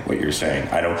thing. What you're saying,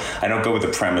 I don't go with the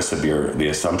premise of the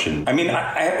assumption. I mean,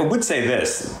 I would say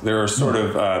this: there are sort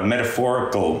of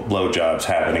metaphorical blowjobs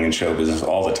happening in show business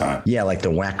all the time. Yeah, like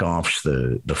the whack-offs,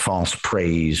 the false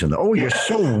praise, and you're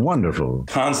so wonderful.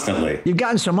 Constantly. You've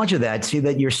gotten so much of that, see,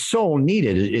 that your soul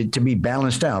needed it to be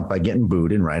balanced out by getting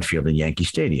booed in right field in Yankee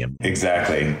Stadium.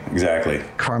 Exactly.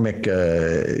 Karmic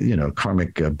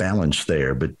balance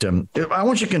there. But I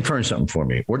want you to confirm something for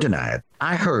me, or deny it.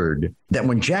 I heard that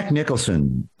when Jack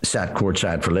Nicholson sat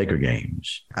courtside for Laker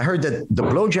games, I heard that the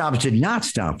blowjobs did not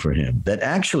stop for him, that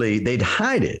actually they'd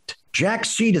hide it. Jack's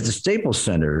seat at the Staples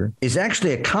Center is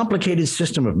actually a complicated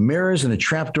system of mirrors and a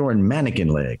trapdoor and mannequin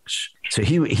legs. So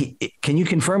he can you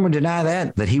confirm or deny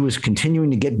that he was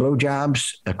continuing to get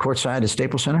blowjobs at courtside at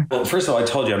Staples Center? Well, first of all, I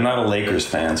told you I'm not a Lakers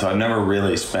fan, so I've never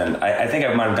really spent. I think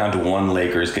I might have gone to one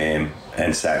Lakers game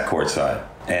and sat courtside.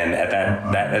 And at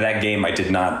that game, I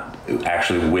did not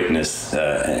actually witness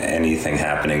anything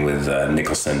happening with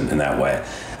Nicholson in that way.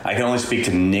 I can only speak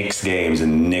to Knicks games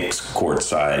and Knicks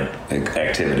courtside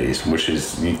activities,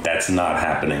 that's not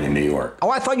happening in New York.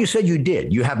 Oh, I thought you said you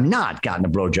did. You have not gotten a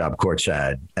blowjob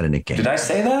courtside at a Knicks game. Did I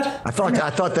say that? I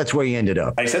thought that's where you ended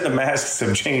up. I said the masks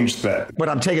have changed that. What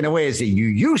I'm taking away is that you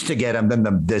used to get them, then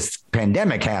this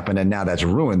pandemic happened, and now that's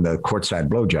ruined the courtside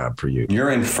blowjob for you.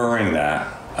 You're inferring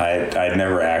that. I'd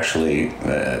never actually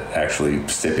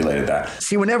stipulated that.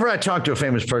 See, whenever I talk to a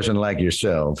famous person like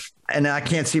yourself, and I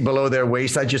can't see below their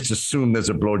waist, I just assume there's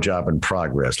a blowjob in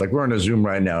progress. Like we're on a Zoom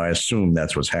right now. I assume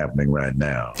that's what's happening right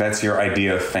now. That's your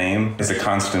idea of fame, is a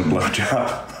constant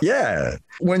blowjob. Yeah.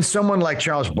 When someone like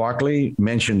Charles Barkley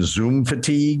mentions Zoom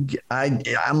fatigue, I'm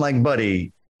like,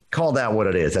 buddy, call that what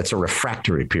it is. That's a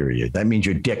refractory period. That means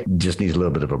your dick just needs a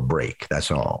little bit of a break.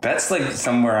 That's all. That's like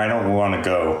somewhere I don't want to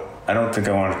go. I don't think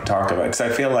I want to talk about it because I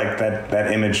feel like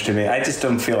that image to me, I just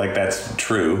don't feel like that's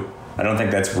true. I don't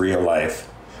think that's real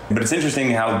life. But it's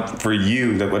interesting how for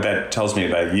you, that what that tells me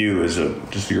about you is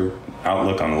just your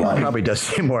outlook on life. It probably does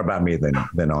say more about me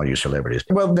than all you celebrities.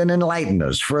 Well, then enlighten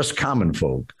us, for us common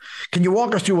folk. Can you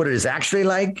walk us through what it is actually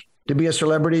like to be a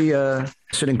celebrity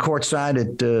sitting courtside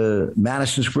at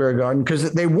Madison Square Garden? Because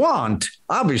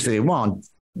obviously they want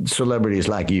celebrities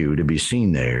like you to be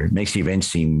seen there. It makes the event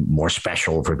seem more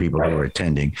special for people who are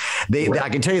attending. I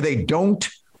can tell you they don't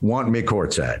want me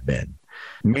courtside, Ben.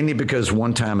 Mainly because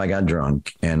one time I got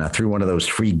drunk and I threw one of those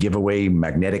free giveaway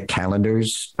magnetic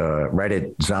calendars right at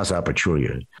Zaza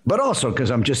Pachulia. But also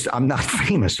because I'm not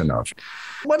famous enough.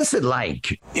 What is it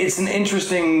like? It's an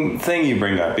interesting thing you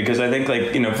bring up because I think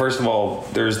first of all,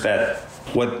 there's that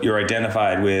what you're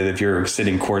identified with if you're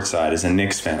sitting courtside as a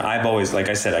Knicks fan. I've always, like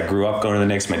I said, I grew up going to the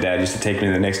Knicks. My dad used to take me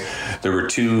to the Knicks. There were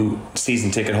 2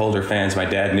 season ticket holder fans my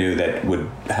dad knew that would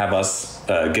have us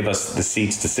give us the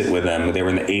seats to sit with them. They were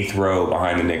in the 8th row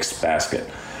behind the Knicks basket.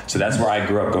 So that's where I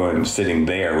grew up sitting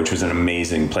there, which was an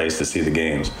amazing place to see the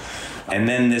games. And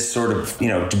then this sort of,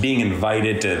 being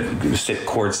invited to sit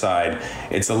courtside,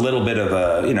 it's a little bit of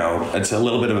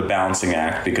a balancing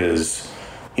act because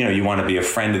you want to be a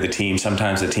friend of the team.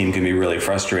 Sometimes the team can be really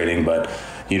frustrating, but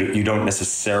you don't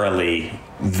necessarily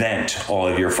vent all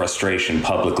of your frustration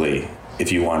publicly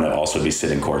if you want to also be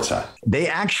sitting courtside. They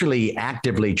actually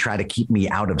actively try to keep me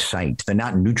out of sight. They're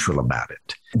not neutral about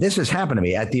it. This has happened to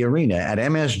me at the arena at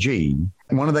MSG.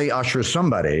 One of the ushers,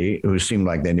 somebody who seemed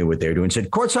like they knew what they were doing, said,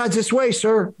 "Courtside's this way,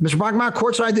 sir. Mr. Brockmire,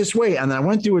 courtside this way." And then I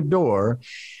went through a door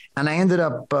and I ended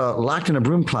up locked in a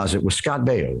broom closet with Scott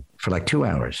Baio for like 2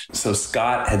 hours. So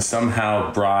Scott had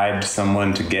somehow bribed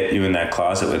someone to get you in that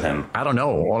closet with him. I don't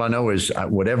know. All I know is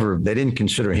whatever, they didn't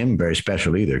consider him very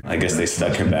special either. I guess they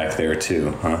stuck him back there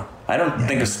too, huh? I don't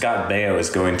think of Scott Baio as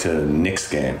going to Knicks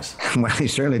games. Well, he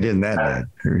certainly didn't that night.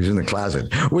 He was in the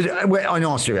closet.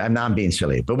 No, seriously, I'm not being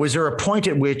silly. But was there a point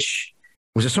at which,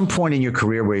 was there some point in your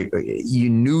career where you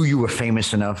knew you were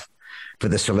famous enough for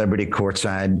the celebrity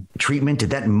courtside treatment?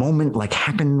 Did that moment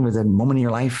happen with a moment in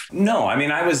your life? No, I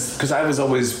mean, I was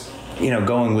always,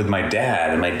 going with my dad,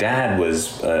 and my dad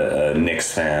was a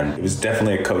Knicks fan. It was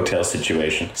definitely a coattail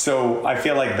situation. So I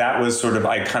feel like that was sort of,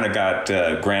 I kind of got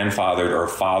grandfathered or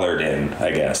fathered in,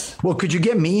 I guess. Well, could you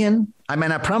get me in? I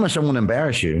mean, I promise I won't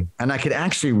embarrass you. And I could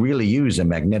actually really use a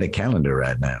magnetic calendar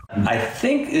right now. I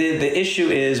think the issue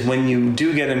is when you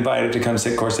do get invited to come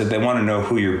sit courtside, they want to know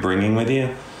who you're bringing with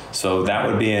you. So that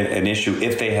would be an issue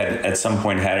if they had at some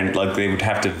point had, like, they would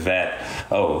have to vet.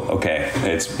 Oh, okay,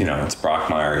 it's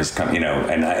Brockmire. He's come,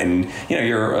 and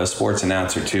you're a sports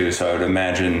announcer too, so I would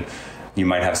imagine you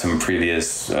might have some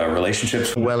previous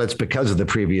relationships. Well, it's because of the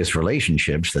previous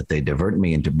relationships that they divert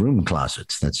me into broom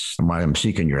closets. That's why I'm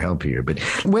seeking your help here. But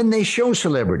when they show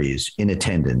celebrities in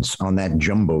attendance on that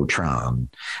Jumbotron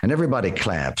and everybody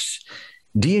claps,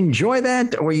 do you enjoy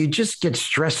that, or you just get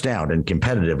stressed out and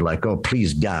competitive, like, oh,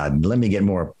 please, God, let me get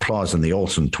more applause than the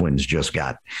Olsen twins just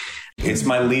got? It's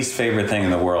my least favorite thing in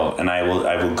the world, and I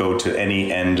will go to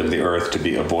any end of the earth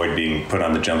to avoid being put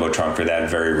on the Jumbotron for that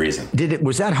very reason.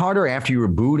 Was that harder after you were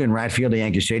booed in right field at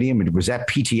Yankee Stadium? Was that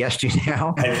PTSD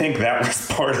now? I think that was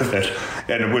part of it,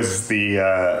 and it was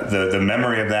the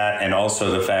memory of that, and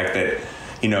also the fact that,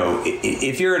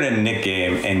 if you're in a Knick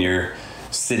game and you're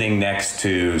sitting next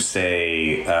to,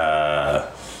 say,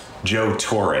 Joe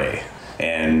Torre,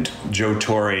 and Joe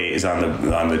Torre is on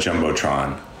the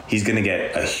Jumbotron, he's going to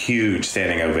get a huge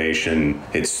standing ovation.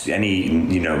 It's any,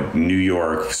 New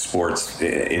York sports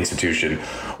institution,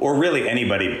 or really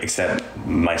anybody except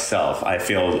myself. I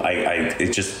feel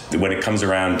it just, when it comes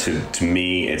around to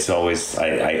me, it's always,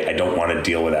 I don't want to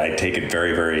deal with it. I take it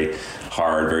very, very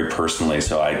hard, very personally.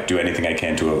 So I do anything I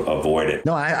can to avoid it.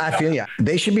 No, I feel you.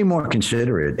 They should be more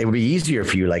considerate. It would be easier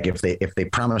for you, like if they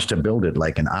promise to build it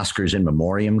like an Oscars in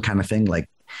memoriam kind of thing, like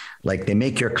they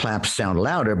make your claps sound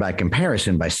louder by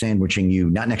comparison by sandwiching you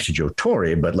not next to Joe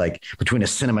Torre, but like between a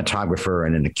cinematographer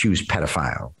and an accused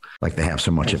pedophile, like they have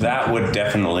so much of that. Would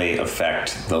definitely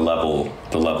affect the level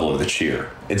of the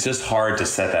cheer. It's just hard to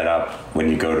set that up when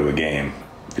you go to a game.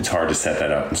 It's hard to set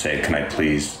that up and say, can I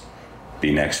please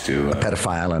be next to a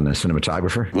pedophile and a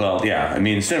cinematographer? Well, yeah. I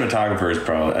mean, cinematographer is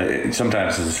probably,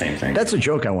 sometimes it's the same thing. That's a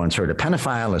joke I once heard. A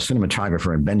pedophile, a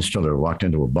cinematographer, and Ben Stiller walked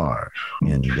into a bar.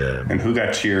 And who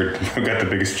got cheered? Who got the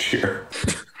biggest cheer?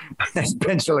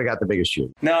 Ben Stiller got the biggest cheer.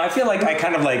 No, I feel like I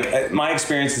kind of like, my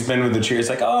experience has been with the cheer. It's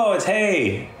like, oh, it's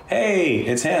hey,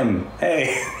 it's him,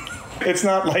 hey. It's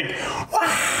not like,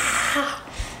 wah!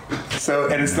 So,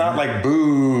 and it's not like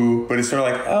boo, but it's sort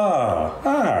of like,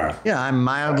 oh. Yeah, I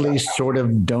mildly sort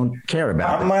of don't care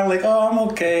about it. I'm mildly, I'm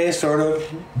okay, sort of.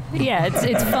 Yeah,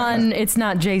 it's fun. It's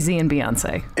not Jay-Z and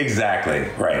Beyonce. Exactly,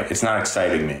 right. It's not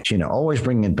exciting me. Always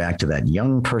bringing it back to that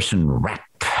young person rap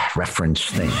reference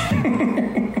thing.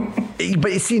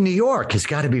 But you see, New York has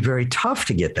got to be very tough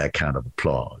to get that kind of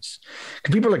applause.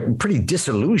 Because people are pretty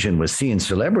disillusioned with seeing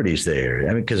celebrities there.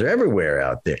 I mean, because they're everywhere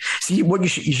out there. See, what you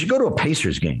should go to a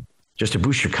Pacers game just to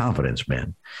boost your confidence,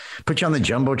 man. Put you on the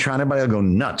Jumbotron, everybody will go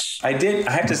nuts. I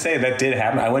have to say that did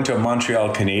happen. I went to a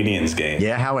Montreal Canadiens game.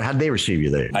 Yeah, how'd they receive you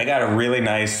there? I got a really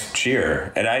nice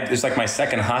cheer. And it was like my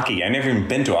second hockey. I never even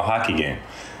been to a hockey game.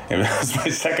 It was my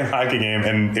second hockey game,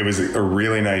 and it was a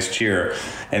really nice cheer.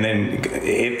 And then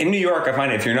in New York, I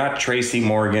find if you're not Tracy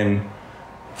Morgan,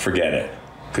 forget it.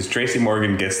 Because Tracy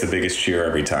Morgan gets the biggest cheer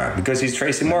every time. Because he's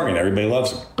Tracy Morgan. Everybody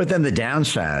loves him. But then the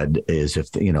downside is if,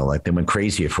 like they went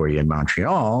crazy for you in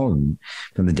Montreal. And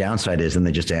then the downside is then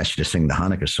they just ask you to sing the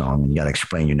Hanukkah song. And you got to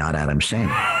explain you're not Adam Sandler.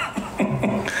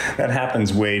 That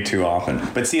happens way too often.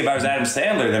 But see, if I was Adam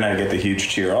Sandler, then I'd get the huge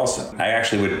cheer also. I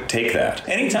actually would take that.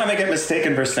 Anytime I get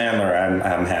mistaken for Sandler,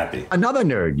 I'm happy. Another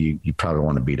nerd you probably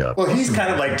want to beat up. Well, he's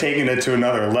kind of like taking it to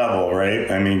another level,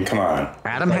 right? I mean, come on.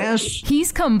 Adam has?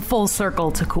 He's come full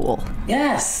circle to cool.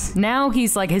 Yes. Now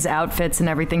he's like his outfits and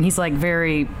everything. He's like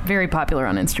very, very popular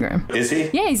on Instagram. Is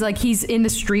he? Yeah, he's into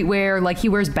streetwear. Like he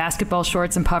wears basketball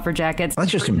shorts and puffer jackets.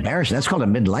 That's just embarrassing. That's called a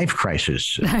midlife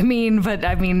crisis. I mean,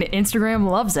 Instagram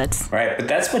loves it. Right, but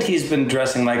that's what he's been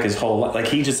dressing like his whole life. Like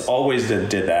he just always did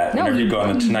that. Whenever you go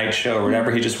on the Tonight Show or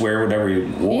whatever, he just wear whatever he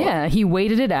wore. Yeah, he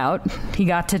waited it out. He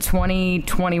got to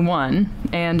 2021,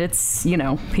 and it's,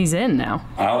 he's in now.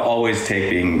 I'll always take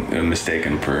being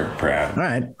mistaken for Adam. All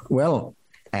right. Well,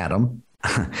 Adam,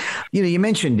 you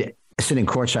mentioned sitting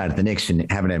courtside at the Knicks and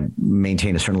having to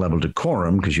maintain a certain level of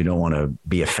decorum because you don't want to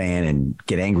be a fan and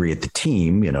get angry at the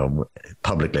team,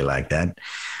 publicly like that.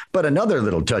 But another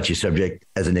little touchy subject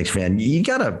as a Knicks fan, you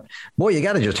gotta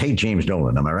just hate James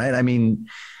Dolan. Am I right? I mean,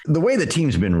 the way the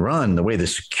team's been run, the way the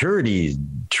security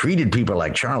treated people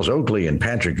like Charles Oakley and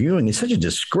Patrick Ewing, it's such a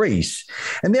disgrace.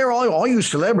 And they're all you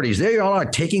celebrities, they all are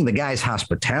taking the guy's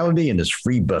hospitality and his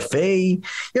free buffet.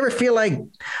 You ever feel like,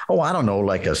 I don't know,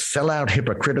 like a sellout,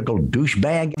 hypocritical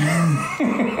douchebag?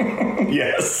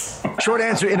 Yes. Short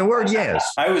answer, in a word,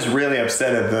 yes. I was really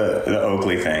upset at the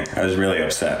Oakley thing. I was really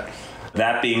upset.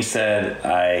 That being said,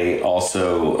 I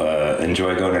also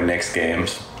enjoy going to Knicks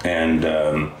games, and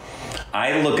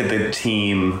I look at the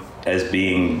team as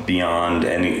being beyond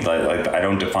any, like I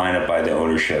don't define it by the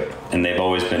ownership. And they've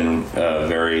always been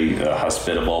very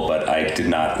hospitable, but I did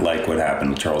not like what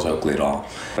happened with Charles Oakley at all.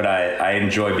 But I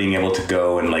enjoy being able to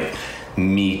go and like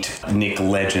meet Nick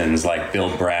legends like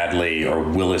Bill Bradley or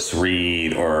Willis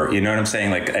Reed, or, you know what I'm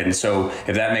saying? Like, and so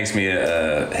if that makes me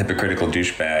a hypocritical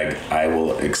douchebag, I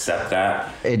will accept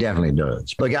that. It definitely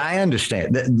does. Look, I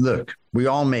understand that. Look, we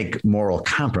all make moral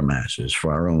compromises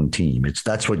for our own team.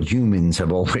 That's what humans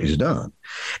have always done.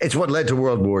 It's what led to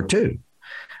World War II.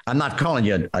 I'm not calling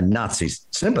you a Nazi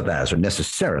sympathizer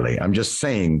necessarily. I'm just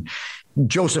saying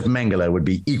Joseph Mengele would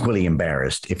be equally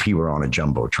embarrassed if he were on a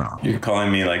Jumbotron. You're calling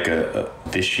me like a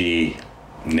Vichy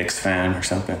Knicks fan or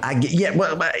something?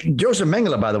 Joseph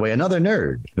Mengele, by the way, another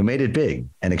nerd who made it big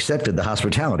and accepted the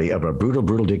hospitality of a brutal,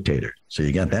 brutal dictator. So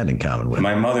you got that in common with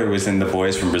my mother was in The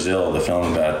Boys from Brazil, the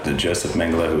film about the Joseph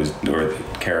Mengele, or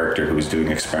the character who was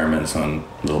doing experiments on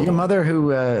little. Your mother, who,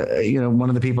 one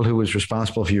of the people who was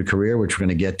responsible for your career, which we're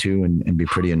going to get to and be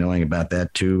pretty annoying about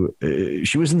that too.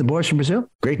 She was in The Boys from Brazil.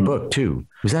 Great book too.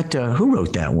 Was that who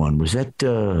wrote that one? Was that?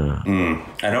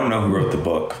 I don't know who wrote the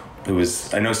book.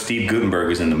 I know Steve Guttenberg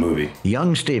was in the movie.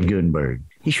 Young Steve Guttenberg.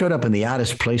 He showed up in the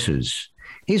oddest places.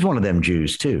 He's one of them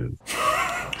Jews too.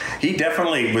 He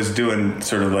definitely was doing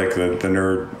sort of like the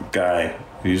nerd guy.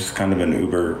 He was kind of an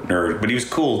uber nerd, but he was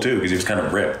cool too because he was kind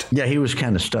of ripped. Yeah, he was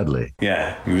kind of studly.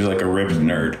 Yeah, he was like a ripped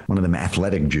nerd. One of them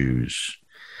athletic Jews.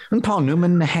 Wasn't Paul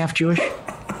Newman half Jewish?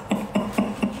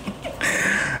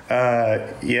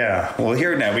 Yeah. Well,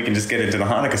 here now we can just get into the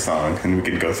Hanukkah song and we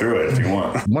can go through it if you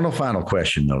want. One final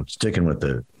question, though, sticking with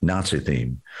the Nazi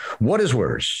theme. What is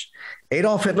worse,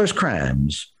 Adolf Hitler's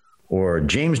crimes or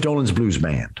James Dolan's blues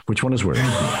band? Which one is worse?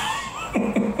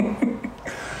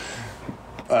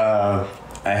 I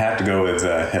have to go with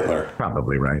Hitler.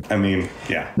 Probably right. I mean,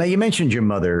 yeah. Now, you mentioned your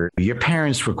mother. Your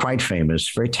parents were quite famous,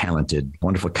 very talented,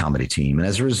 wonderful comedy team. And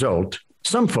as a result,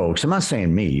 some folks, I'm not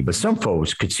saying me, but some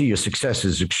folks could see your success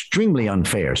as extremely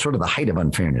unfair, sort of the height of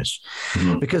unfairness.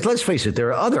 Mm-hmm. Because let's face it, there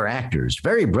are other actors,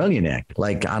 very brilliant actors,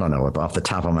 like, I don't know, off the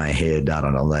top of my head, I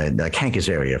don't know, like Hank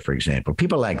Azaria, for example.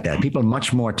 People like that, people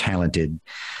much more talented,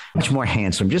 much more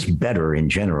handsome, just better in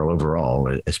general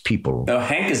overall as people. No,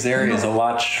 Hank Azaria is a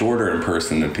lot shorter in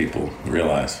person than people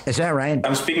realize. Is that right?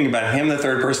 I'm speaking about him, the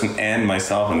third person, and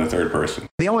myself in the third person.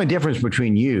 The only difference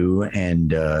between you and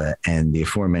the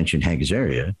aforementioned Hank Azaria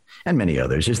and many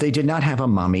others is they did not have a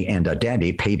mommy and a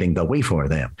daddy paving the way for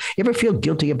them. You ever feel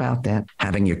guilty about that,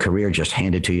 having your career just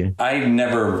handed to you? I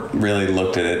never really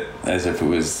looked at it as if it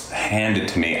was handed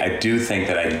to me. I do think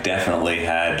that I definitely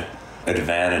had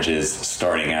advantages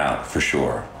starting out for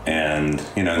sure. And,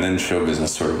 and then show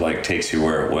business sort of like takes you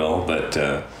where it will. But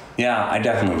yeah, I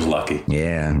definitely was lucky.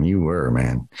 Yeah, you were,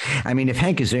 man. I mean, if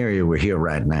Hank Azaria were here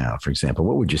right now, for example,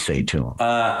 what would you say to him?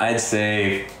 I'd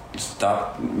say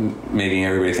stop making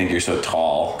everybody think you're so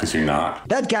tall, because you're not.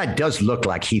 That guy does look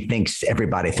like he thinks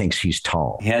everybody thinks he's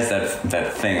tall. He has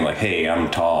that thing like, hey, I'm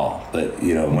tall. But,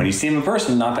 when you see him in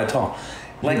person, not that tall.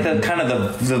 Like the kind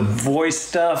of the voice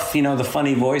stuff, the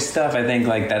funny voice stuff, I think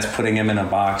like that's putting him in a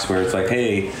box where it's like,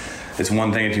 hey, it's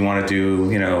one thing if you want to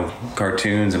do,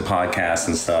 cartoons and podcasts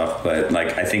and stuff. But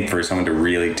like, I think for someone to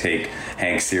really take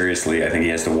Hank seriously, I think he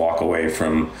has to walk away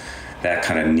from that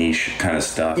kind of niche kind of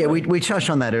stuff. Yeah, we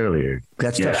touched on that earlier.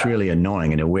 That stuff's really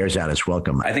annoying and it wears out its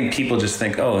welcome. I think people just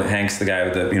think, oh, Hank's the guy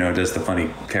with the, does the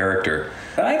funny character.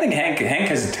 But I think Hank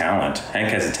has a talent. Hank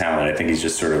has a talent. I think he's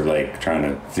just sort of like trying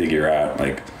to figure out,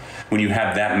 like, when you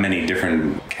have that many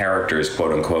different characters,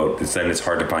 quote unquote, then it's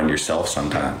hard to find yourself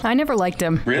sometimes. I never liked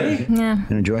him. Really? Yeah.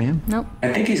 You enjoy him? Nope.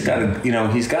 I think he's got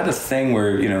he's got this thing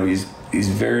where, he's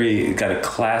got a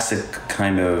classic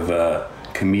kind of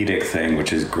comedic thing,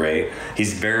 which is great.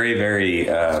 He's very, very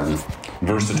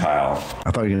versatile.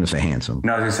 I thought you were going to say handsome.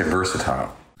 No, I was going to say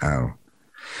versatile. Oh.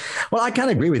 Well, I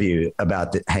kind of agree with you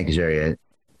about Hank Azaria,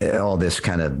 all this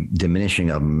kind of diminishing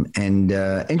of him. And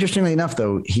interestingly enough,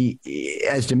 though, he,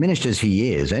 as diminished as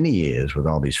he is, and he is with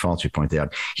all these faults you pointed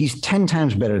out, he's 10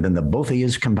 times better than the both of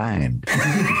yous combined.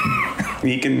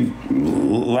 He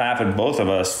can laugh at both of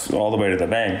us all the way to the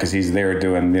bank because he's there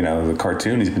doing, the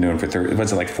cartoon he's been doing for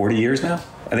 40 years now?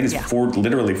 I think it's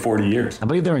literally 40 years. I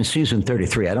believe they're in season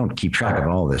 33. I don't keep track of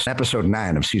all this. Episode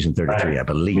 9 of season 33, I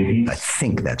believe. I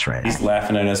think that's right. He's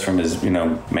laughing at us from his,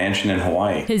 mansion in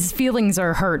Hawaii. His feelings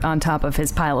are hurt hurt on top of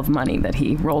his pile of money that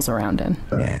he rolls around in.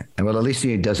 Yeah. And well, at least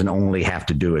he doesn't only have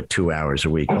to do it 2 hours a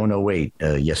week. Oh, no, wait.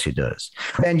 Yes, he does.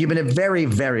 Ben, you've been a very,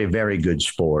 very, very good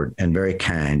sport and very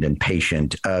kind and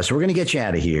patient. So we're going to get you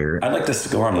out of here. I'd like this to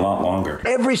go on a lot longer.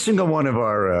 Every single one of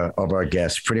our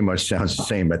guests pretty much sounds the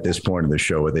same at this point in the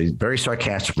show, where they very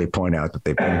sarcastically point out that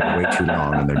they've been here way too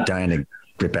long and they're dying to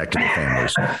get back to their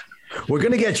families. We're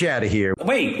going to get you out of here.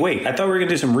 Wait. I thought we were going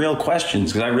to do some real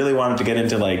questions because I really wanted to get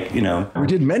into We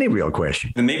did many real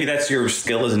questions. And maybe that's your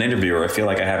skill as an interviewer. I feel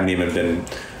like I haven't even been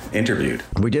interviewed.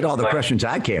 We did all the questions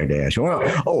I cared to ask.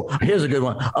 Oh, here's a good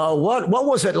one. What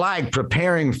was it like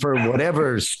preparing for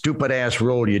whatever stupid ass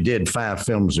role you did 5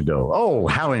 films ago? Oh,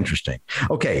 how interesting.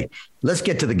 Okay, let's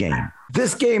get to the game.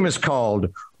 This game is called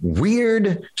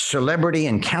Weird Celebrity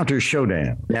Encounter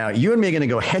Showdown. Now, you and me are going to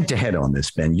go head to head on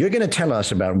this, Ben. You're going to tell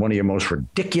us about one of your most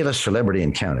ridiculous celebrity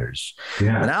encounters.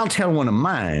 Yeah. And I'll tell one of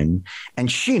mine, and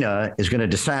Sheena is going to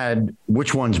decide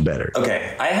which one's better.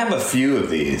 Okay, I have a few of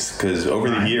these because over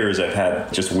the years I've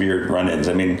had just weird run-ins.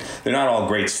 I mean, they're not all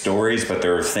great stories, but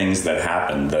there are things that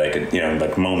happened that I could,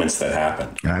 like moments that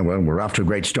happened. All right, well, we're off to a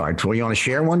great start. Well, you want to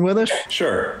share one with us?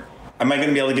 Sure. Am I going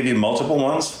to be able to give you multiple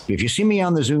ones? If you see me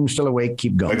on the Zoom still awake,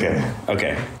 keep going.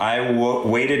 Okay. I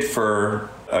waited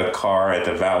for a car at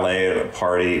the valet at a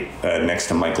party next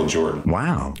to Michael Jordan.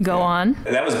 Wow. Go on.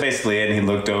 That was basically it. And he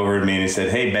looked over at me and he said,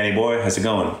 "Hey, Benny boy, how's it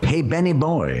going?" Hey, Benny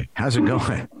boy, how's it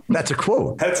going? That's a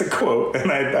quote. That's a quote.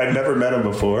 And I'd never met him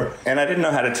before. And I didn't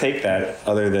know how to take that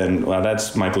other than, well,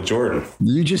 that's Michael Jordan.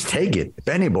 You just take it.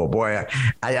 Benny boy.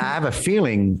 I have a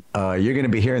feeling you're going to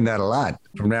be hearing that a lot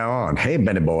from now on. Hey,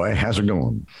 Benny boy, how's it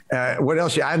going? What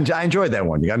else? I enjoyed that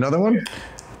one. You got another one?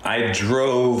 I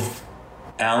drove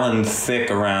Alan Thicke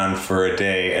around for a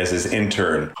day as his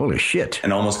intern. Holy shit.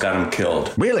 And almost got him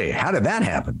killed. Really? How did that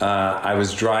happen? I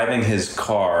was driving his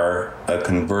car, a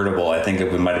convertible. I think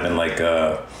it might have been might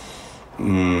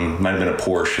have been a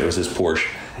Porsche. It was his Porsche.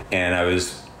 And I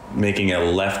was making a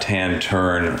left-hand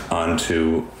turn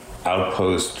onto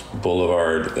Outpost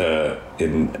Boulevard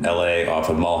in LA off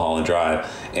of Mulholland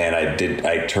Drive, and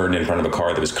I turned in front of a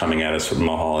car that was coming at us from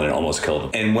Mulholland and almost killed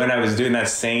him. And when I was doing that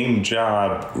same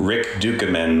job, Rick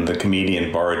Dukeman, the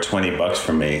comedian, borrowed $20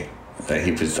 from me. I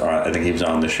think he was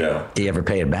on the show. Did he ever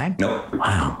pay it back? Nope.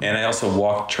 Wow. And I also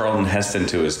walked Charlton Heston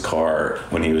to his car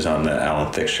when he was on the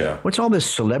Alan Thicke show. What's all this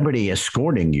celebrity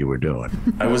escorting you were doing?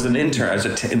 I was an intern. I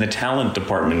was in the talent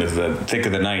department of the Thick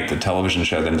of the Night, the television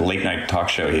show, the late night talk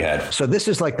show he had. So this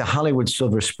is like the Hollywood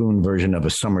Silver Spoon version of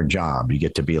a summer job. You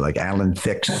get to be like Alan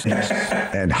Thicke's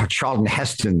and Charlton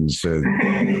Heston's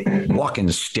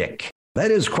walking stick. That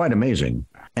is quite amazing.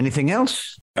 Anything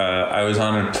else? I was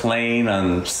on a plane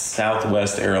on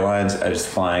Southwest Airlines. I was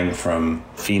flying from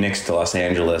Phoenix to Los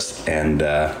Angeles, and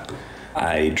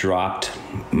I dropped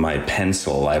my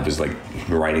pencil. I was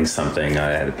writing something.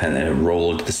 I had a pen, and it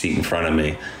rolled to the seat in front of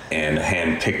me, and a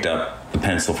hand picked up the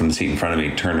pencil from the seat in front of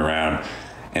me, turned around,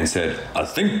 and said, "I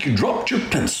think you dropped your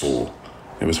pencil."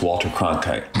 It was Walter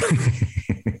Cronkite.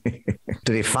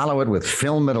 Did he follow it with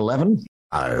film at 11?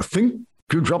 I think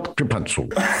you dropped your pencil.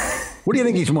 What do you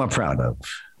think he's more proud of?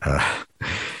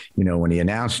 When he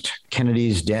announced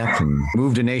Kennedy's death and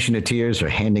moved a nation to tears, or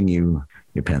handing you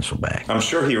your pencil back? I'm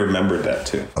sure he remembered that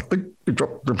too. I think you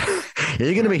dropped your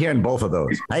You're going to be hearing both of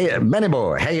those. Hey, Benny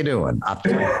boy, how you doing? I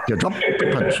think you dropped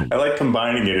your pencil. I like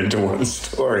combining it into one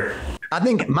story. I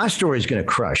think my story is going to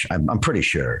crush. I'm pretty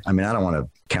sure. I mean, I don't want to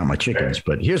count my chickens,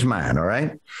 but here's mine, all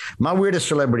right? My weirdest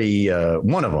celebrity,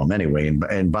 one of them anyway,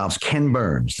 involves Ken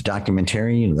Burns, the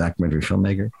documentary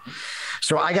filmmaker.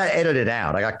 So I got edited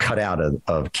out. I got cut out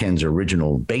of Ken's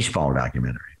original baseball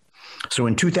documentary. So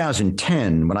in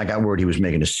 2010, when I got word he was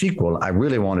making a sequel, I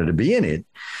really wanted to be in it.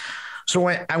 So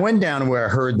I went down where I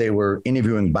heard they were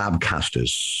interviewing Bob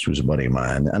Costas, who's a buddy of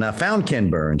mine, and I found Ken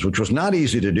Burns, which was not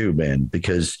easy to do, Ben,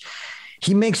 because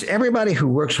he makes everybody who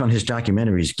works on his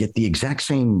documentaries get the exact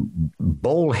same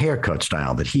bowl haircut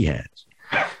style that he has.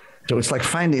 So it's like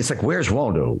where's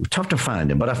Waldo? Tough to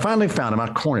find him, but I finally found him. I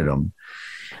cornered him.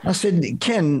 I said,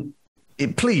 Ken,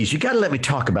 please, you got to let me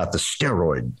talk about the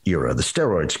steroid era, the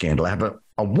steroid scandal. I have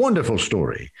a wonderful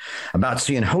story about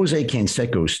seeing Jose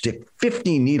Canseco stick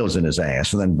 15 needles in his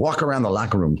ass and then walk around the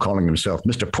locker room calling himself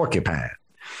Mr. Porcupine,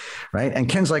 right? And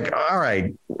Ken's like, all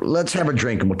right, let's have a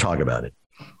drink and we'll talk about it.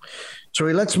 So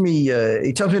he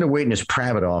tells me to wait in his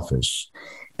private office.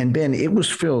 And Ben, it was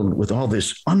filled with all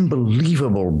this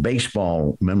unbelievable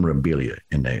baseball memorabilia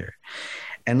in there.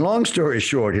 And long story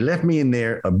short, he left me in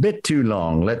there a bit too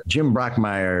long, let Jim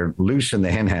Brockmire loose in the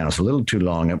hen house a little too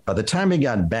long. And by the time he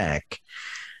got back,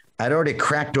 I'd already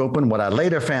cracked open what I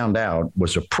later found out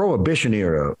was a Prohibition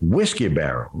era whiskey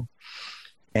barrel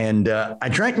And I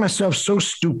drank myself so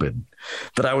stupid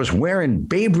that I was wearing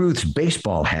Babe Ruth's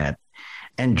baseball hat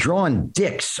and drawing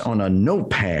dicks on a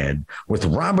notepad with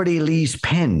Robert E. Lee's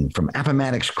pen from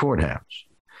Appomattox Courthouse.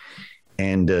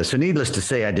 And so needless to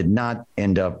say, I did not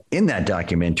end up in that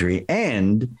documentary.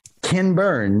 And Ken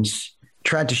Burns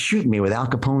tried to shoot me with Al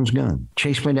Capone's gun,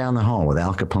 chased me down the hall with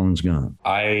Al Capone's gun.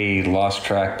 I lost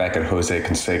track back at Jose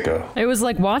Canseco. It was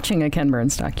like watching a Ken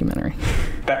Burns documentary.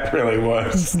 That really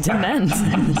was. It's immense.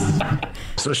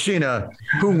 So, Sheena,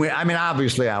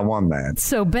 obviously I won that.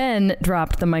 So Ben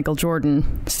dropped the Michael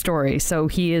Jordan story, so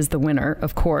he is the winner,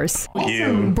 of course.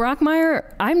 You.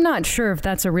 Brockmire, I'm not sure if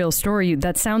that's a real story.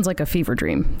 That sounds like a fever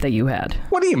dream that you had.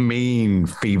 What do you mean,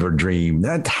 fever dream?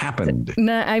 That happened.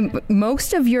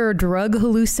 Most of your drug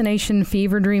hallucination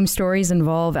fever dream stories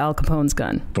involve Al Capone's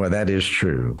gun. Boy, that is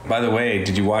true. By the way,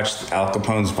 did you watch Al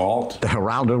Capone's Vault? The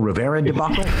Geraldo Rivera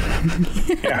debacle?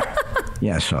 Yeah.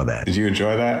 Yeah, I saw that. Did you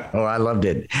enjoy that? Oh, I loved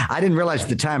it. I didn't realize at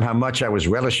the time how much I was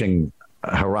relishing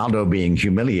Geraldo being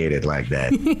humiliated like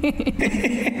that.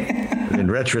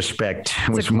 In retrospect, it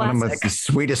was one of the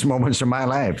sweetest moments of my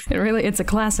life. It's a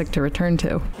classic to return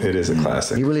to. It is a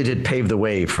classic. He really did pave the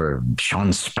way for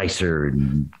Sean Spicer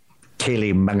and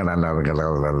Kaylee.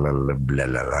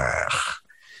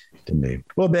 Didn't he?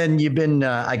 Well, Ben, you've been,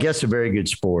 I guess, a very good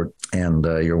sport, and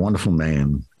you're a wonderful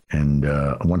man and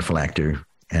a wonderful actor.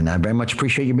 And I very much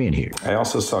appreciate you being here. I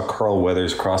also saw Carl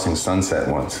Weathers crossing Sunset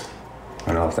once. I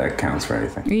don't know if that counts for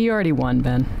anything. You already won,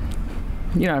 Ben.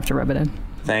 You don't have to rub it in.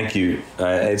 Thank you.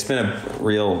 It's been a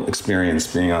real experience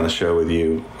being on the show with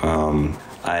you.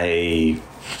 I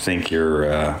think you're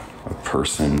a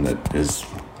person that is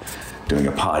doing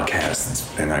a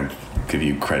podcast, and I give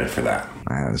you credit for that.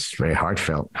 It's very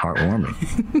heartfelt,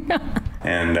 heartwarming.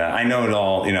 And I know it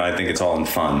all, I think it's all in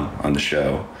fun on the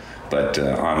show. But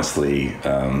honestly,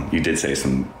 you did say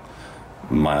some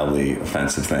mildly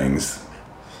offensive things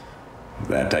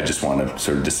that I just want to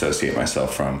sort of dissociate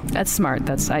myself from. That's smart.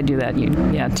 I do that.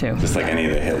 Too. Just like any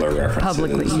of the Hitler references.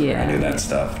 Publicly, yeah. Any of that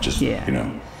stuff. Just, you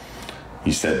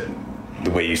said,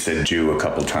 the way you said Jew a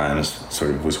couple times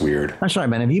sort of was weird. I'm sorry,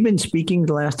 man. Have you been speaking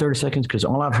the last 30 seconds? Because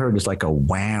all I've heard is like a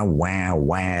wah, wah,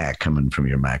 wah coming from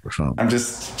your microphone. I'm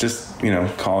just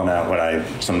calling out what I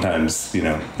sometimes,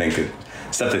 think it.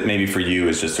 Stuff that maybe for you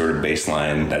is just sort of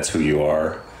baseline. That's who you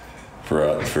are.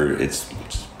 For it's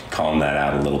calling that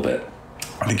out a little bit.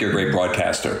 I think you're a great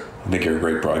broadcaster.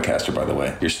 By the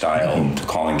way. Your style,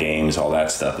 calling games, all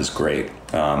that stuff is great.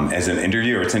 As an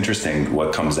interviewer, it's interesting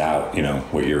what comes out.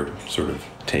 What your sort of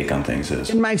take on things is.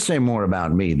 It might say more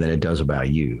about me than it does about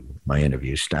you. My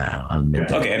interview style.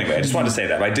 Okay, anyway, I just wanted to say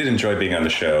that. I did enjoy being on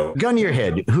the show. Gun to your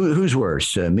head. Who's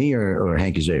worse, me or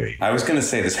Hank Azaria? I was going to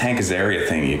say this Hank Azaria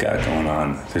thing you got going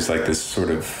on. There's like this sort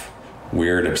of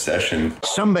weird obsession.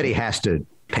 Somebody has to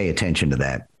pay attention to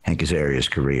that, Hank Azaria's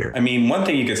career. I mean, one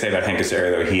thing you could say about Hank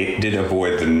Azaria, though, he did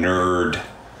avoid the nerd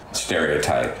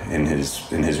stereotype in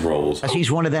his roles. He's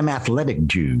one of them athletic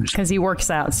Jews. Because he works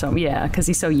out, because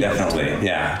he's so young. Definitely,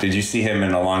 yeah. Did you see him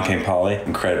in Along Came Polly?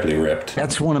 Incredibly ripped.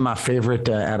 That's one of my favorite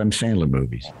Adam Sandler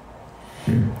movies.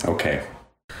 Okay.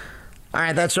 All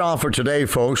right, that's all for today,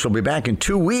 folks. We'll be back in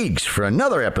 2 weeks for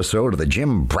another episode of the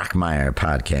Jim Brockmire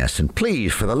podcast. And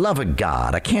please, for the love of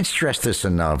God, I can't stress this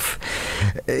enough.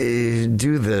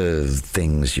 Do the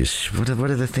things what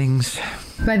are the things?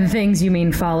 By the things, you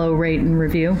mean follow, rate, and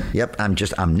review? Yep,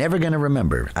 I'm never going to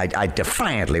remember. I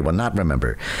defiantly will not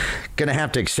remember. Going to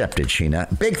have to accept it,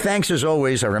 Sheena. Big thanks as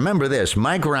always. I remember this.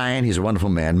 Mike Ryan, he's a wonderful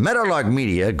man. Meadowlark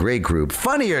Media, great group.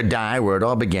 Funny or Die, where it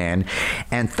all began.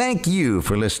 And thank you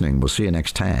for listening. We'll see you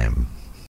next time.